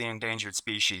provision of the Endangered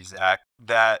Species Act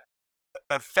that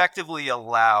effectively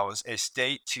allows a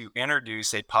state to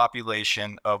introduce a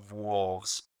population of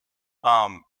wolves,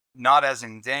 not as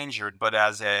endangered, but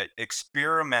as an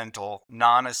experimental,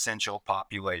 non-essential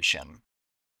population.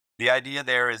 The idea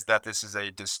there is that this is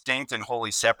a distinct and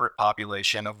wholly separate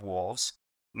population of wolves,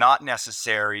 not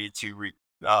necessary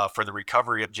for the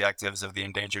recovery objectives of the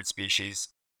endangered species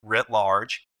writ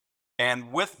large.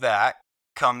 And with that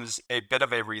comes a bit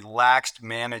of a relaxed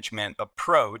management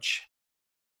approach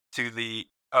to the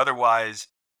otherwise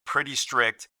pretty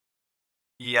strict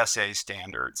ESA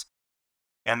standards.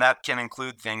 And that can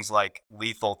include things like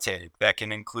lethal tape. That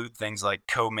can include things like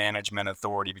co-management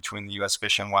authority between the U.S.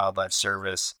 Fish and Wildlife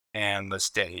Service and the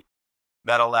state.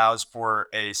 That allows for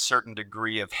a certain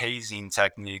degree of hazing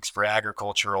techniques for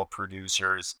agricultural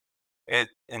producers. It,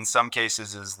 in some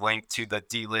cases, is linked to the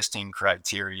delisting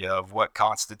criteria of what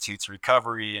constitutes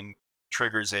recovery and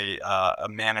triggers a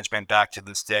management back to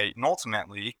the state. And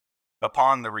ultimately,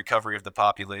 upon the recovery of the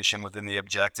population within the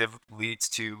objective, leads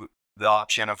to the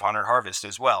option of hunter harvest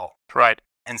as well. Right.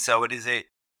 And so it is a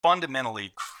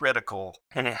fundamentally critical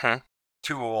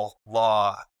tool,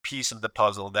 law, piece of the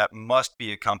puzzle that must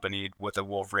be accompanied with a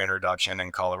wolf reintroduction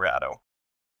in Colorado.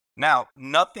 Now,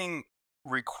 nothing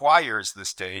requires the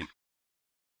state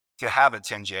to have a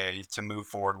 10J to move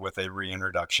forward with a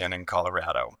reintroduction in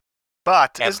Colorado.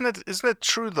 But isn't it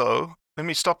true though? Let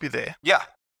me stop you there. Yeah.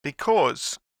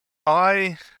 Because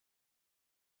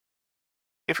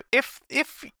if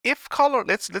Colorado,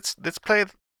 let's play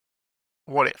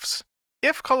what ifs.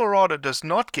 If Colorado does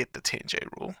not get the 10J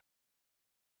rule,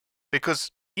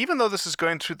 because even though this is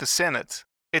going through the Senate,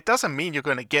 it doesn't mean you're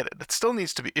going to get it. It still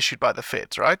needs to be issued by the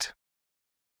feds, right?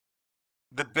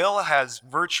 The bill has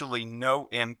virtually no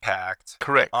impact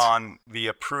Correct. on the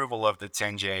approval of the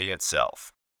 10J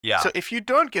itself. Yeah. So if you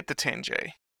don't get the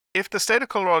 10J, if the state of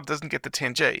Colorado doesn't get the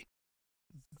 10J,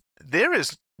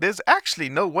 there's actually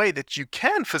no way that you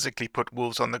can physically put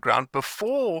wolves on the ground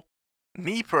before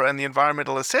NEPA and the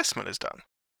environmental assessment is done.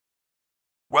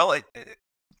 Well, a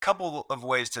couple of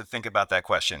ways to think about that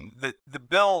question. The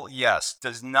bill, yes,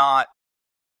 does not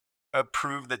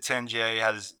approve the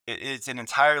 10J. It's an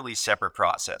entirely separate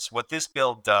process. What this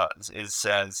bill does is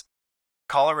says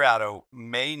Colorado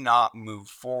may not move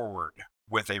forward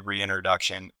with a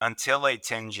reintroduction until a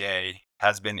 10J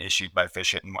has been issued by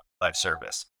Fish and Wildlife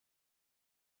Service.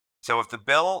 So if the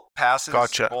bill passes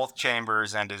both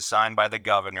chambers and is signed by the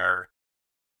governor,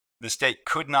 the state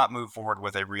could not move forward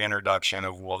with a reintroduction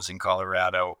of wolves in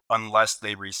Colorado unless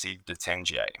they received a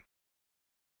 10J.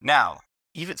 Now,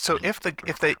 even so, if they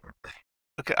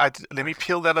Okay, let me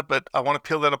peel that a bit. I want to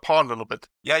peel that apart a little bit.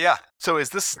 Yeah. So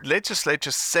is this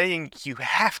legislature saying you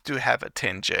have to have a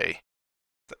 10J?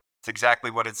 It's exactly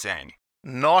what it's saying.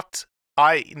 Not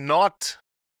the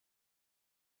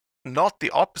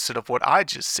opposite of what I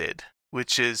just said,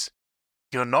 which is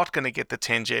you're not going to get the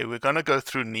 10J. We're going to go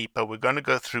through NEPA. We're going to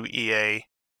go through EA,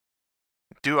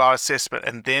 do our assessment,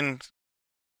 and then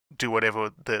do whatever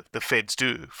the feds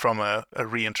do from a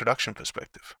reintroduction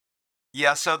perspective.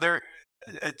 Yeah, so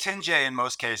a 10J in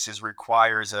most cases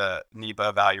requires a NEPA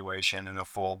evaluation and a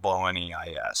full-blown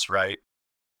EIS, right?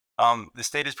 The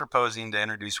state is proposing to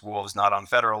introduce wolves not on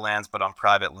federal lands, but on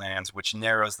private lands, which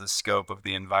narrows the scope of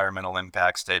the environmental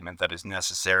impact statement that is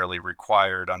necessarily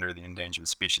required under the Endangered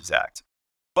Species Act.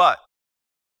 But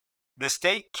the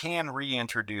state can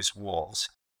reintroduce wolves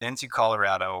into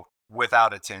Colorado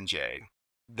without a 10J.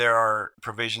 There are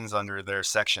provisions under their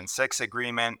Section 6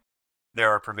 agreement. There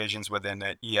are provisions within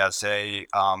the ESA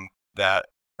that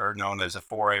are known as a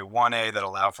 4A, 1A that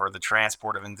allow for the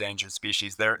transport of endangered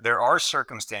species. There are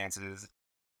circumstances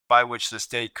by which the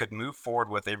state could move forward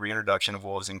with a reintroduction of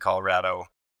wolves in Colorado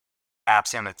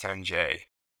absent a 10J.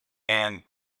 And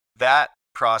that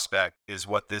prospect is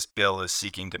what this bill is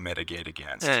seeking to mitigate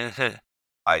against.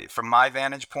 From my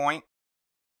vantage point,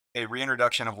 a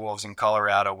reintroduction of wolves in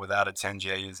Colorado without a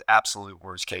 10J is absolute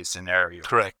worst case scenario.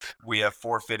 Correct. We have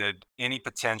forfeited any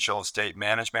potential state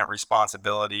management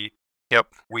responsibility. Yep.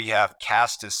 We have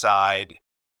cast aside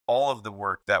all of the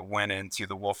work that went into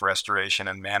the wolf restoration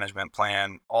and management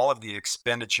plan, all of the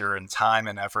expenditure and time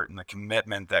and effort and the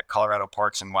commitment that Colorado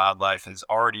Parks and Wildlife has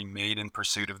already made in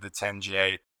pursuit of the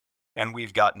 10J, and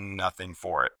we've gotten nothing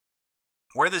for it.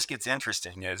 Where this gets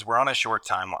interesting is we're on a short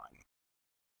timeline.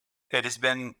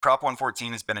 Prop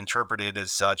 114 has been interpreted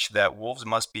as such that wolves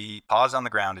must be paws on the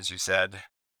ground, as you said,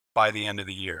 by the end of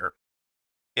the year.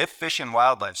 If Fish and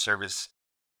Wildlife Service,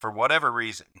 for whatever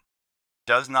reason,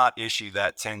 does not issue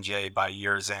that 10J by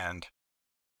year's end,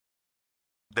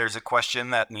 there's a question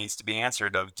that needs to be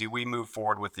answered of, do we move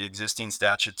forward with the existing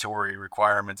statutory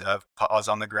requirement to have paws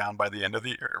on the ground by the end of the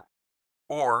year?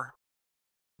 Or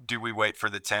do we wait for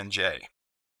the 10J?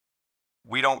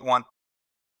 We don't want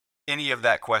any of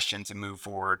that question to move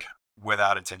forward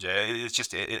without a 10J. It's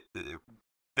just,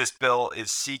 this bill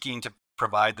is seeking to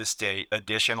provide the state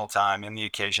additional time in the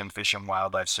occasion Fish and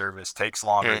Wildlife Service takes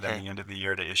longer than the end of the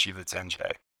year to issue the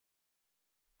 10J.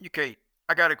 Okay,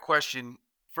 I got a question.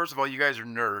 First of all, you guys are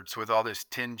nerds with all this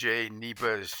 10J,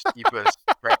 NEPAs,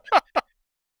 crap.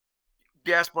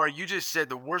 Gaspar, you just said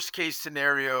the worst case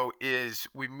scenario is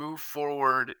we move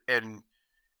forward and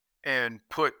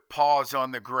put paws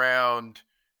on the ground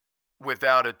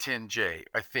without a 10J,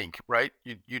 I think, right?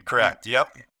 Correct.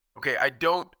 Yep. Okay,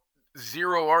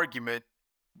 zero argument,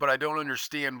 but I don't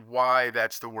understand why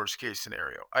that's the worst case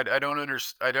scenario. I'm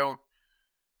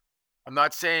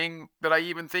not saying that I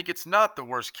even think it's not the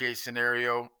worst case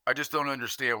scenario. I just don't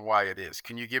understand why it is.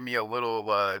 Can you give me a little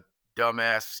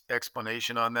dumbass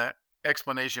explanation on that?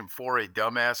 Explanation for a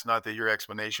dumbass, not that your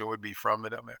explanation would be from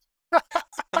a dumbass.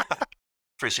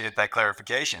 Appreciate that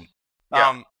clarification.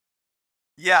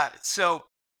 Yeah. So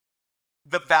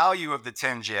the value of the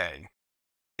 10J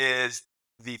is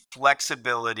the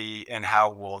flexibility in how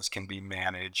wolves can be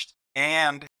managed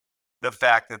and the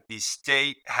fact that the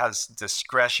state has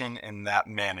discretion in that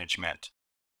management.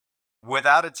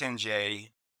 Without a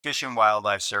 10J, Fish and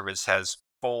Wildlife Service has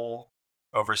full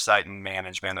oversight and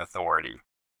management authority.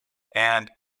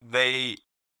 And they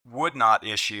would not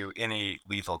issue any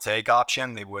lethal take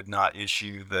option. They would not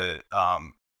issue the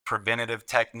preventative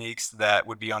techniques that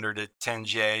would be under the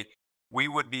 10J. We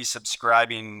would be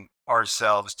subscribing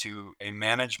ourselves to a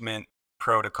management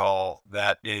protocol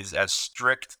that is as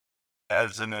strict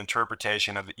as an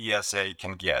interpretation of the ESA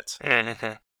can get. And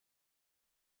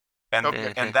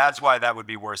that's why that would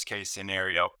be worst case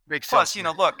scenario. Makes sense.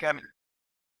 sense. Look, I mean,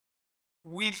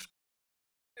 we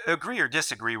agree or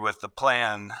disagree with the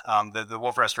plan, the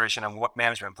wolf restoration and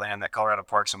management plan that Colorado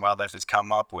Parks and Wildlife has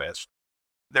come up with.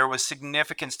 There was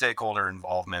significant stakeholder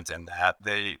involvement in that.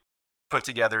 They put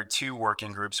together two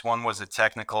working groups. One was a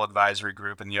technical advisory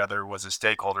group and the other was a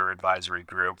stakeholder advisory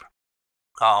group.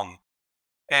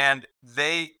 And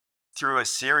they, through a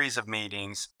series of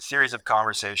meetings, series of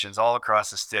conversations all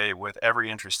across the state with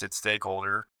every interested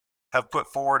stakeholder, have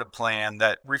put forward a plan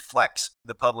that reflects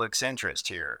the public's interest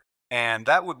here. And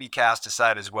that would be cast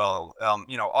aside as well.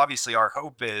 Obviously our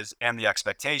hope is, and the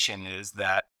expectation is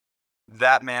that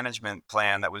management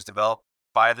plan that was developed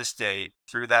by the state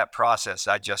through that process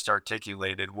I just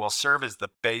articulated will serve as the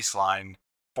baseline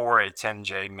for a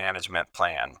 10J management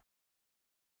plan.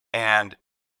 And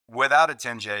without a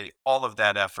 10J, all of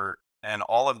that effort and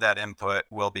all of that input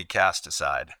will be cast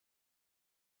aside.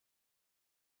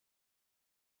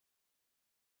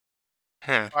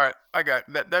 All right, I got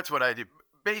that. That's what I do.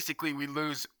 Basically, we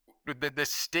lose the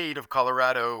state of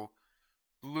Colorado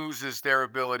loses their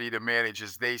ability to manage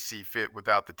as they see fit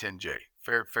without the 10J.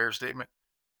 Fair statement.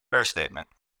 Fair statement.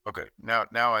 Okay, now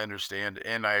I understand,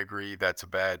 and I agree that's a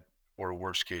bad or a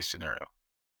worst case scenario.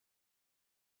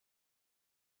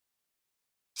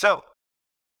 So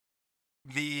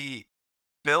the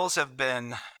bills have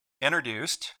been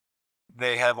introduced.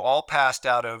 They have all passed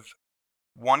out of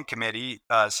one committee.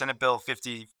 Senate Bill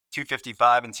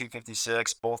 255 and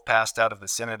 256 both passed out of the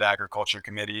Senate Agriculture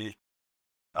Committee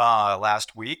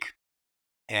last week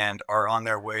and are on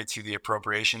their way to the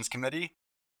Appropriations Committee.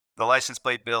 The license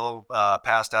plate bill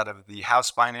passed out of the House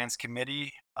Finance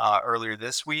Committee earlier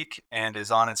this week and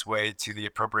is on its way to the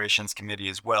Appropriations Committee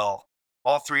as well.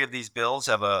 All three of these bills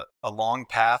have a long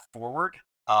path forward.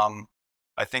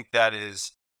 I think that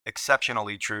is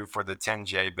exceptionally true for the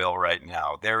 10J bill right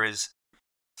now. There is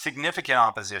significant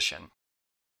opposition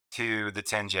to the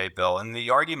 10J bill, and the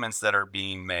arguments that are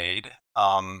being made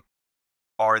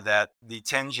are that the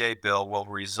 10J bill will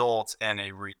result in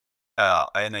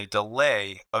a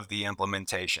delay of the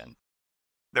implementation.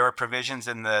 There are provisions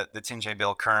in the 10J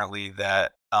bill currently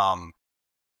that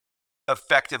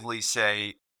effectively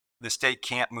say the state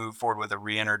can't move forward with a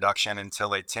reintroduction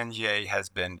until a 10J has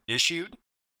been issued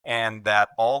and that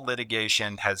all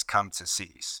litigation has come to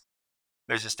cease.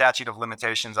 There's a statute of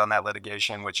limitations on that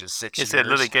litigation, which is 6 years. Is there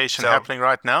litigation happening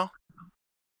right now?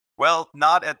 Well,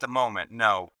 not at the moment,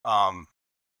 no.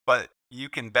 But you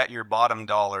can bet your bottom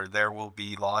dollar there will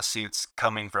be lawsuits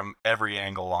coming from every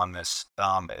angle on this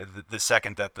the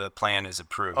second that the plan is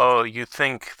approved. Oh, you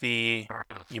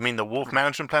mean the wolf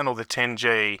management plan or the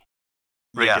 10J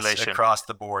regulation? Yes, across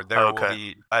the board. There will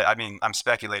be, I mean, I'm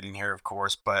speculating here, of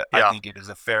course, but I think it is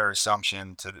a fair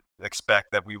assumption to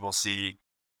expect that we will see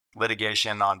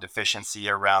litigation on deficiency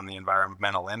around the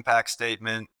environmental impact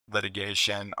statement,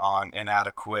 litigation on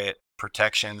inadequate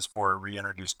protections for a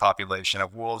reintroduced population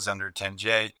of wolves under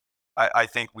 10J. I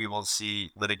think we will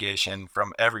see litigation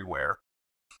from everywhere.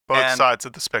 Both sides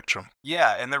of the spectrum.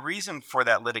 Yeah, and the reason for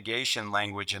that litigation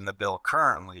language in the bill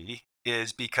currently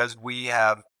is because we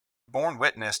have borne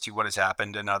witness to what has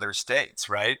happened in other states,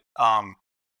 right?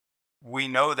 We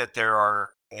know that there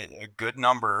are a good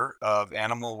number of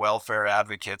animal welfare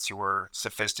advocates who are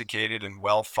sophisticated and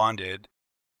well-funded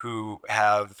who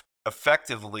have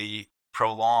effectively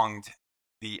prolonged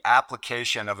the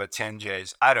application of a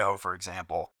 10J's. Idaho, for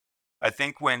example. I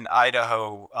think when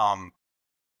Idaho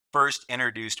first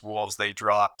introduced wolves, they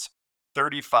dropped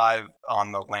 35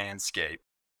 on the landscape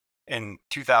in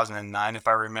 2009, if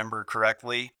I remember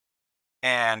correctly.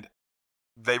 And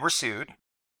they were sued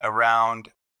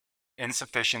around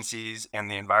insufficiencies in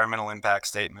the environmental impact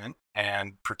statement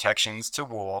and protections to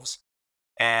wolves.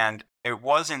 And it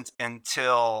wasn't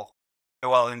until,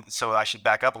 so I should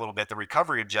back up a little bit. The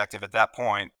recovery objective at that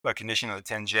point, a condition of the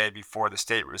 10J before the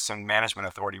state assumed management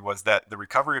authority, was that the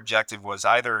recovery objective was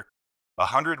either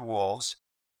 100 wolves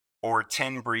or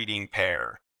 10 breeding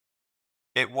pair.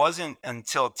 It wasn't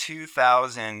until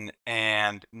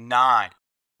 2009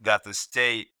 that the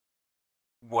state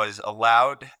was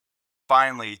allowed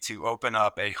finally to open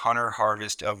up a hunter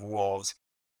harvest of wolves.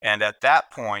 And at that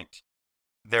point,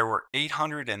 there were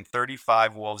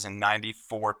 835 wolves and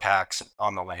 94 packs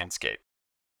on the landscape.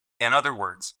 In other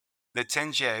words, the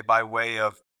 10J, by way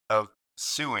of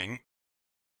suing,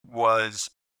 was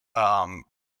an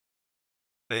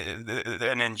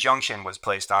injunction was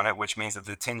placed on it, which means that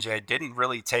the 10J didn't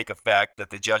really take effect, that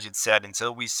the judge had said,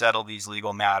 until we settle these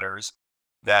legal matters,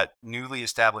 that newly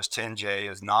established 10J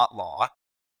is not law.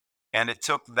 And it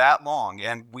took that long,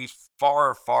 and we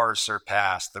far, far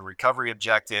surpassed the recovery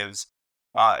objectives.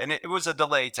 And it was a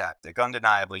delay tactic,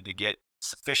 undeniably, to get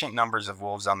sufficient numbers of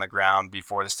wolves on the ground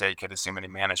before the state could assume any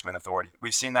management authority.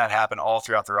 We've seen that happen all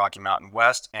throughout the Rocky Mountain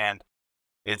West, and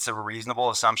it's a reasonable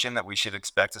assumption that we should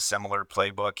expect a similar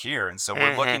playbook here. And so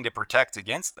we're looking to protect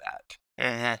against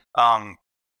that.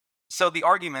 So the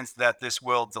arguments that this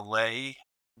will delay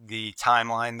the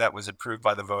timeline that was approved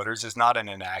by the voters is not an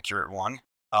inaccurate one.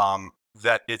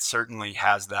 That it certainly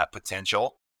has that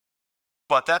potential.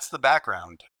 But that's the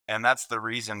background, and that's the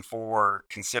reason for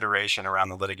consideration around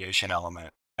the litigation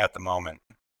element at the moment.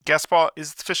 Gaspar,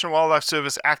 is the Fish and Wildlife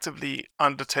Service actively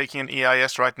undertaking an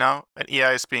EIS right now? An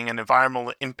EIS being an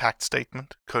environmental impact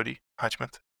statement. Cody,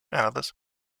 Hutchman, and others.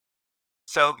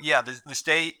 So, yeah, the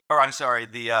state,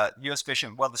 the U.S. Fish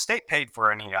and, the state paid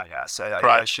for an EIS. Right.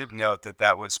 I should note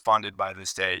that was funded by the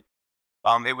state.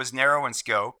 It was narrow in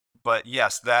scope. But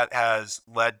yes, that has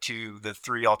led to the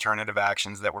 3 alternative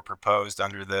actions that were proposed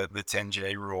under the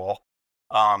 10J rule.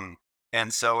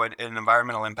 And so an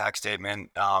environmental impact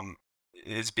statement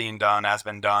is being done, has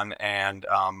been done, and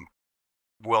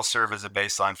will serve as a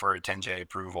baseline for a 10J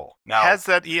approval. Now, Has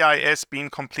that EIS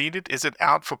been completed? Is it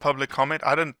out for public comment?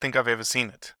 I don't think I've ever seen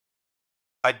it.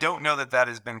 I don't know that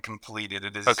has been completed.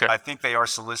 It is. Okay. I think they are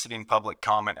soliciting public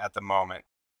comment at the moment.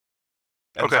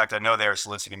 In Okay. fact, I know they are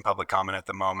soliciting public comment at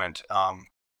the moment.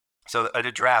 So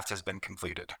a draft has been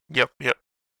completed. Yep.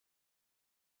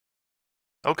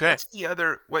 Okay. What's the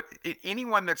other?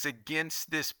 Anyone that's against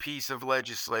this piece of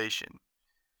legislation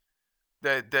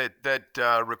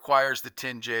that requires the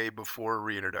 10J before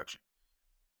reintroduction,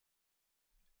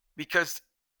 because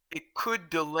it could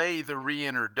delay the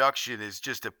reintroduction, is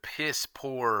just a piss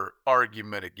poor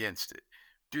argument against it.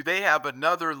 Do they have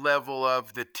another level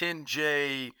of the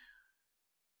 10J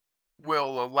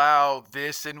will allow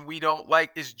this and we don't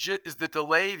like? Is the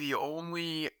delay the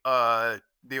only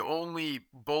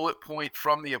bullet point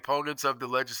from the opponents of the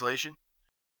legislation?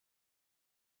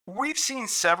 We've seen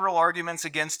several arguments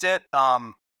against it.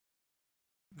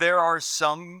 There are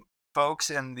some folks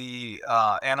in the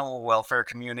animal welfare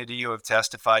community who have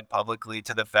testified publicly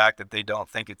to the fact that they don't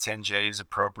think a 10J is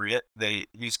appropriate. They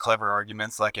use clever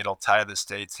arguments like it'll tie the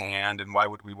state's hand, and why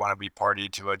would we want to be party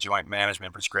to a joint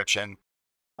management prescription?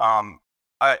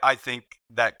 I think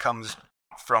that comes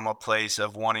from a place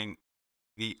of wanting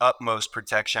the utmost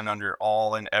protection under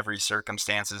all and every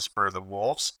circumstances for the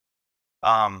wolves.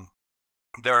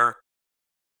 There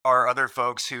are other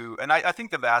folks who, and I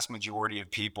think the vast majority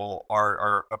of people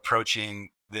are approaching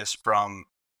this from,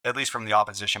 at least from the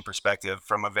opposition perspective,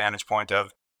 from a vantage point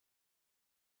of,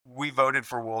 we voted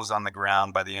for wolves on the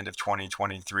ground by the end of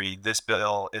 2023. This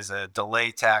bill is a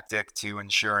delay tactic to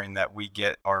ensuring that we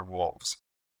get our wolves.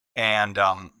 And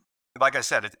like I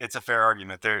said, it's a fair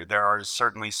argument. There are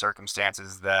certainly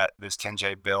circumstances that this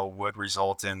 10J bill would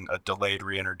result in a delayed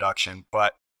reintroduction.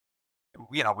 But,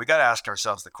 we got to ask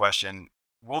ourselves the question,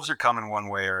 wolves are coming one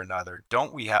way or another.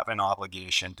 Don't we have an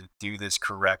obligation to do this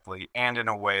correctly and in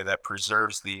a way that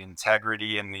preserves the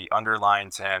integrity and the underlying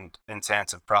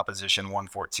intent of Proposition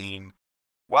 114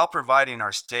 while providing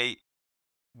our state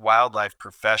wildlife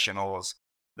professionals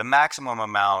the maximum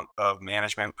amount of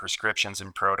management prescriptions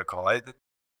and protocol?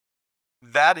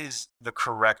 That is the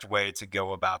correct way to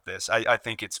go about this. I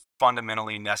think it's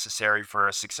fundamentally necessary for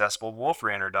a successful wolf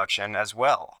reintroduction as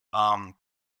well. The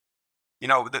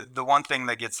one thing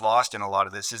that gets lost in a lot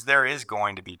of this is there is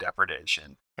going to be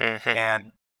depredation. Mm-hmm.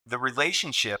 And the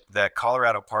relationship that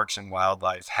Colorado Parks and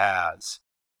Wildlife has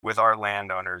with our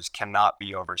landowners cannot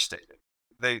be overstated.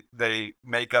 They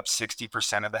make up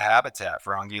 60% of the habitat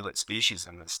for ungulate species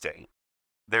in the state.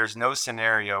 There's no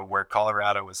scenario where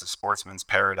Colorado is a sportsman's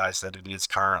paradise that it is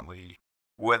currently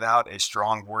without a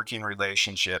strong working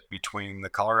relationship between the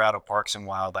Colorado Parks and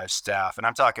Wildlife staff, and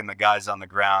I'm talking the guys on the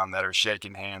ground that are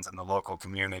shaking hands in the local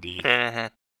community, Mm-hmm.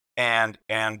 and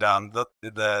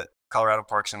the Colorado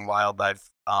Parks and Wildlife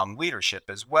leadership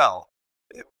as well.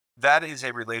 That is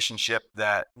a relationship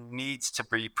that needs to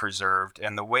be preserved,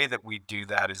 and the way that we do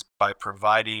that is by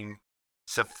providing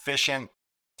sufficient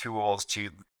tools to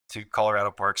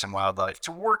Colorado Parks and Wildlife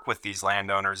to work with these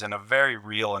landowners in a very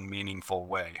real and meaningful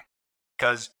way.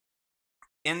 Because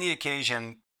in the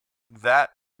occasion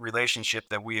that relationship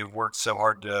that we have worked so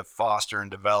hard to foster and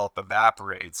develop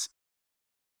evaporates,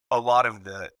 a lot of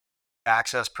the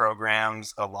access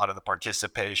programs, a lot of the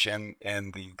participation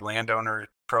in the landowner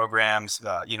programs,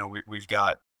 we've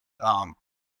got, I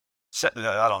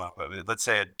don't know, let's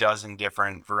say a dozen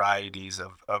different varieties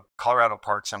of Colorado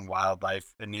Parks and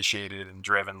Wildlife initiated and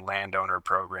driven landowner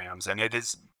programs. And it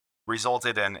has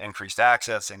resulted in increased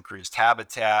access, increased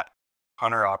habitat,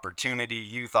 hunter opportunity,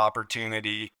 youth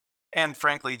opportunity, and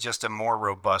frankly, just a more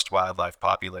robust wildlife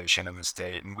population in the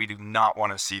state. And we do not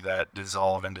want to see that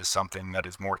dissolve into something that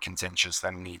is more contentious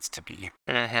than it needs to be.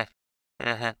 Mm-hmm.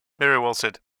 Mm-hmm. Very well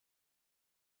said.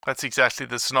 That's exactly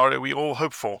the scenario we all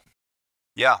hope for.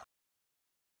 Yeah.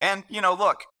 And,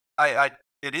 look,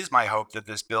 it is my hope that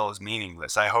this bill is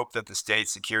meaningless. I hope that the state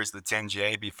secures the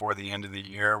 10J before the end of the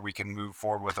year. We can move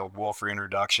forward with a wolf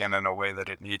reintroduction in a way that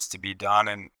it needs to be done.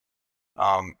 And,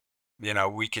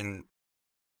 we can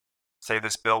say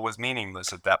this bill was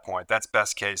meaningless at that point. That's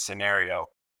best case scenario.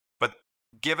 But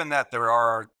given that there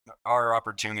are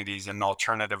opportunities and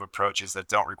alternative approaches that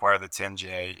don't require the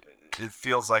 10J, it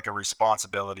feels like a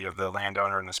responsibility of the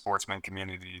landowner and the sportsman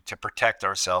community to protect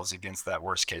ourselves against that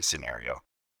worst case scenario.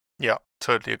 Yeah,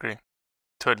 totally agree.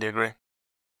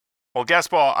 Well,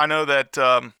 Gaspar, I know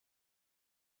that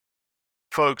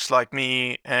folks like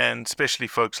me, and especially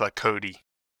folks like Cody,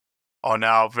 are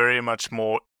now very much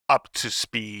more up to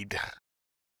speed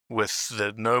with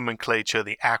the nomenclature,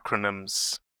 the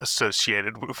acronyms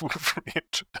associated with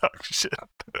reintroduction.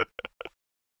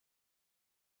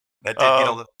 That did get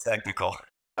a little technical.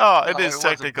 Oh, it No, is it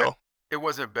wasn't technical. It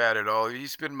wasn't bad at all. You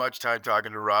spend much time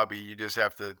talking to Robbie. You just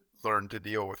have to learn to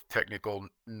deal with technical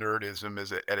nerdism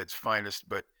at its finest.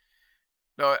 But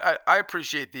no, I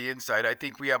appreciate the insight. I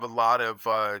think we have a lot of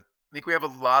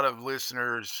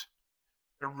listeners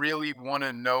that really want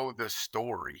to know the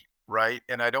story, right?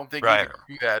 And I don't think we Right. can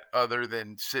do that other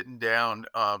than sitting down.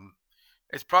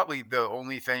 It's probably the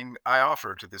only thing I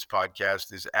offer to this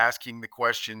podcast is asking the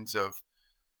questions of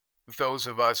those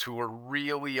of us who are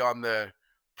really on the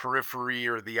periphery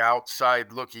or the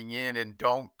outside looking in and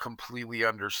don't completely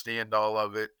understand all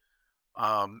of it.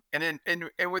 And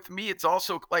with me, it's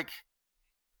also like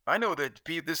I know that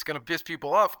this is going to piss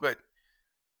people off, but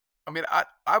I mean,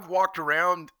 I've walked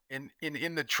around in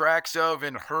the tracks of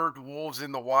and heard wolves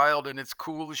in the wild, and it's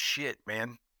cool as shit,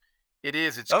 man. It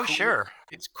is. It's Oh, cool. sure.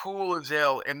 It's cool as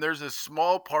hell. And there's a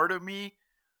small part of me.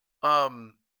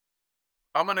 Um,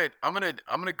 I'm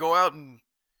gonna go out and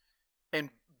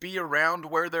be around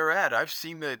where they're at. I've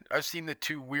seen the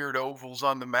two weird ovals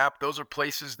on the map. Those are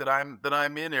places that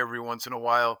I'm in every once in a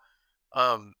while.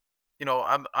 Um,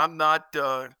 I'm not.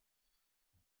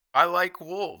 I like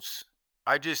wolves.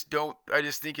 I just don't. I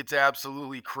just think it's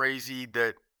absolutely crazy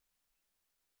that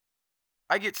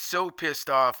I get so pissed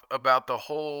off about the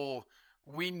whole.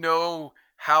 We know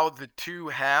how the two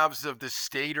halves of the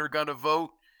state are gonna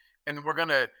vote, and we're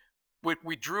gonna.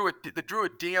 We drew it. They drew a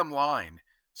damn line.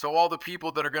 So all the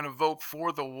people that are going to vote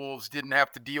for the Wolves didn't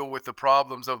have to deal with the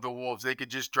problems of the Wolves. They could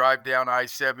just drive down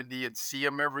I-70 and see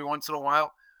them every once in a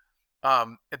while.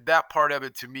 And that part of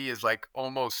it to me is like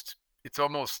it's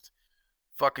almost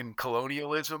fucking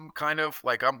colonialism, kind of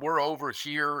like we're over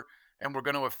here and we're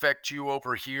going to affect you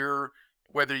over here,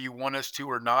 whether you want us to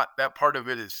or not. That part of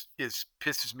it is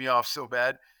pisses me off so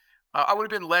bad. I would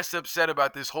have been less upset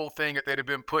about this whole thing if they'd have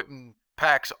been putting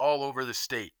packs all over the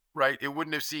state, right? It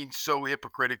wouldn't have seemed so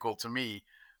hypocritical to me.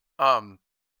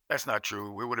 That's not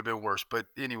true. It would have been worse. But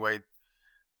anyway,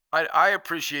 I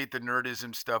appreciate the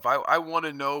nerdism stuff. I want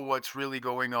to know what's really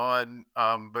going on,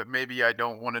 but maybe I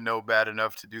don't want to know bad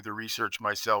enough to do the research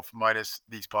myself, minus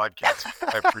these podcasts.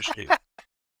 I appreciate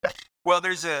it. Well,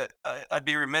 I'd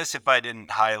be remiss if I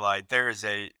didn't highlight there is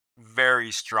a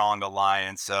very strong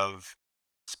alliance of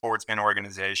sportsman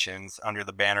organizations under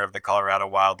the banner of the Colorado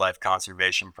Wildlife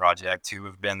Conservation Project who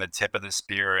have been the tip of the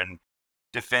spear in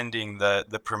defending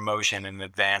the promotion and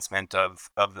advancement of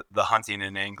the hunting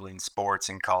and angling sports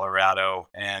in Colorado.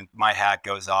 And my hat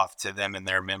goes off to them and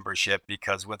their membership,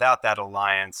 because without that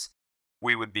alliance,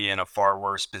 we would be in a far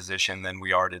worse position than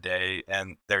we are today.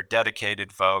 And they're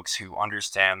dedicated folks who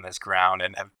understand this ground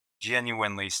and have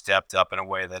genuinely stepped up in a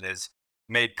way that has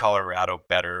made Colorado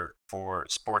better for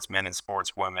sportsmen and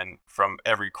sportswomen from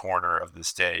every corner of the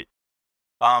state.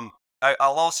 I'll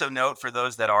also note, for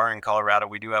those that are in Colorado,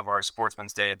 we do have our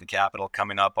Sportsman's Day at the Capitol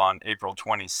coming up on April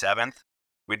 27th.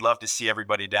 We'd love to see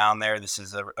everybody down there. This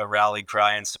is a rally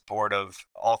cry in support of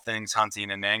all things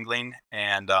hunting and angling.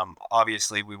 And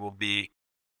obviously we will be,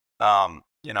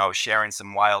 sharing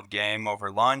some wild game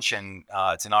over lunch. And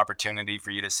it's an opportunity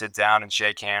for you to sit down and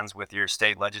shake hands with your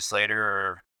state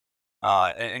legislator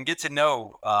and get to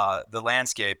know the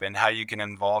landscape and how you can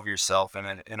involve yourself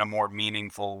in a more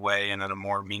meaningful way and in a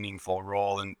more meaningful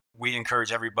role. And we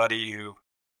encourage everybody who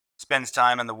spends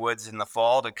time in the woods in the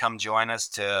fall to come join us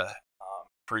to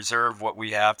preserve what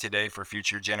we have today for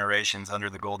future generations under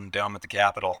the Golden Dome at the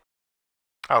Capitol.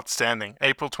 Outstanding.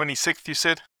 April 26th, you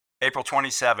said? April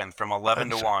 27th from 11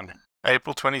 to 1.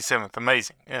 April 27th.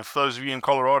 Amazing. And for those of you in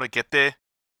Colorado, get there.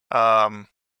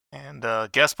 And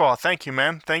Gaspar, thank you,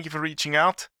 man. Thank you for reaching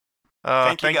out.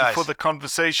 Thank you, guys. For the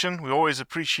conversation. We always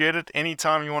appreciate it.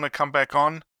 Anytime you want to come back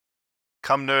on,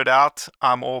 come nerd out.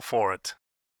 I'm all for it.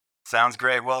 Sounds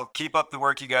great. Well, keep up the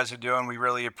work you guys are doing. We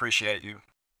really appreciate you.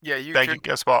 Yeah, Thank you,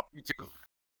 Gaspar. You too.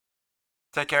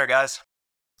 Take care, guys.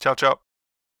 Ciao, ciao.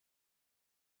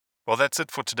 Well, that's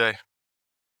it for today.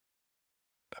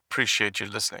 Appreciate you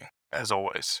listening, as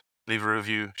always. Leave a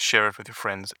review, share it with your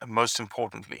friends, and most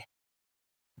importantly,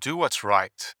 do what's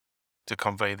right to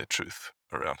convey the truth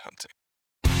around hunting.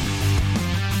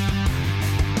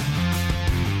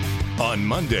 On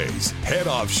Mondays, head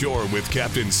offshore with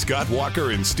Captain Scott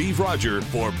Walker and Steve Roger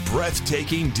for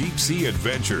breathtaking deep-sea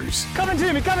adventures. Coming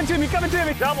to me.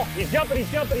 Double. He's jumping.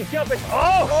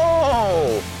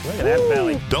 Oh! Look at that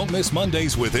belly. Don't miss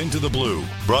Mondays with Into the Blue,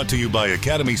 brought to you by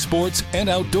Academy Sports and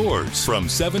Outdoors from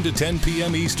 7 to 10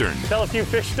 p.m. Eastern. Tell a few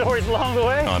fish stories along the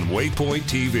way. On Waypoint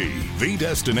TV, the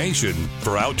destination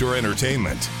for outdoor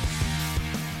entertainment.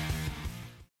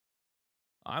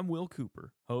 I'm Will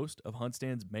Cooper, host of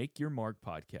HuntStand's Make Your Mark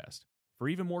podcast. For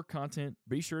even more content,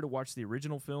 be sure to watch the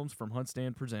original films from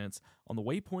HuntStand Presents on the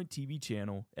Waypoint TV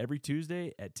channel every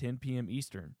Tuesday at 10 p.m.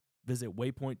 Eastern. Visit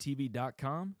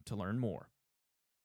waypointtv.com to learn more.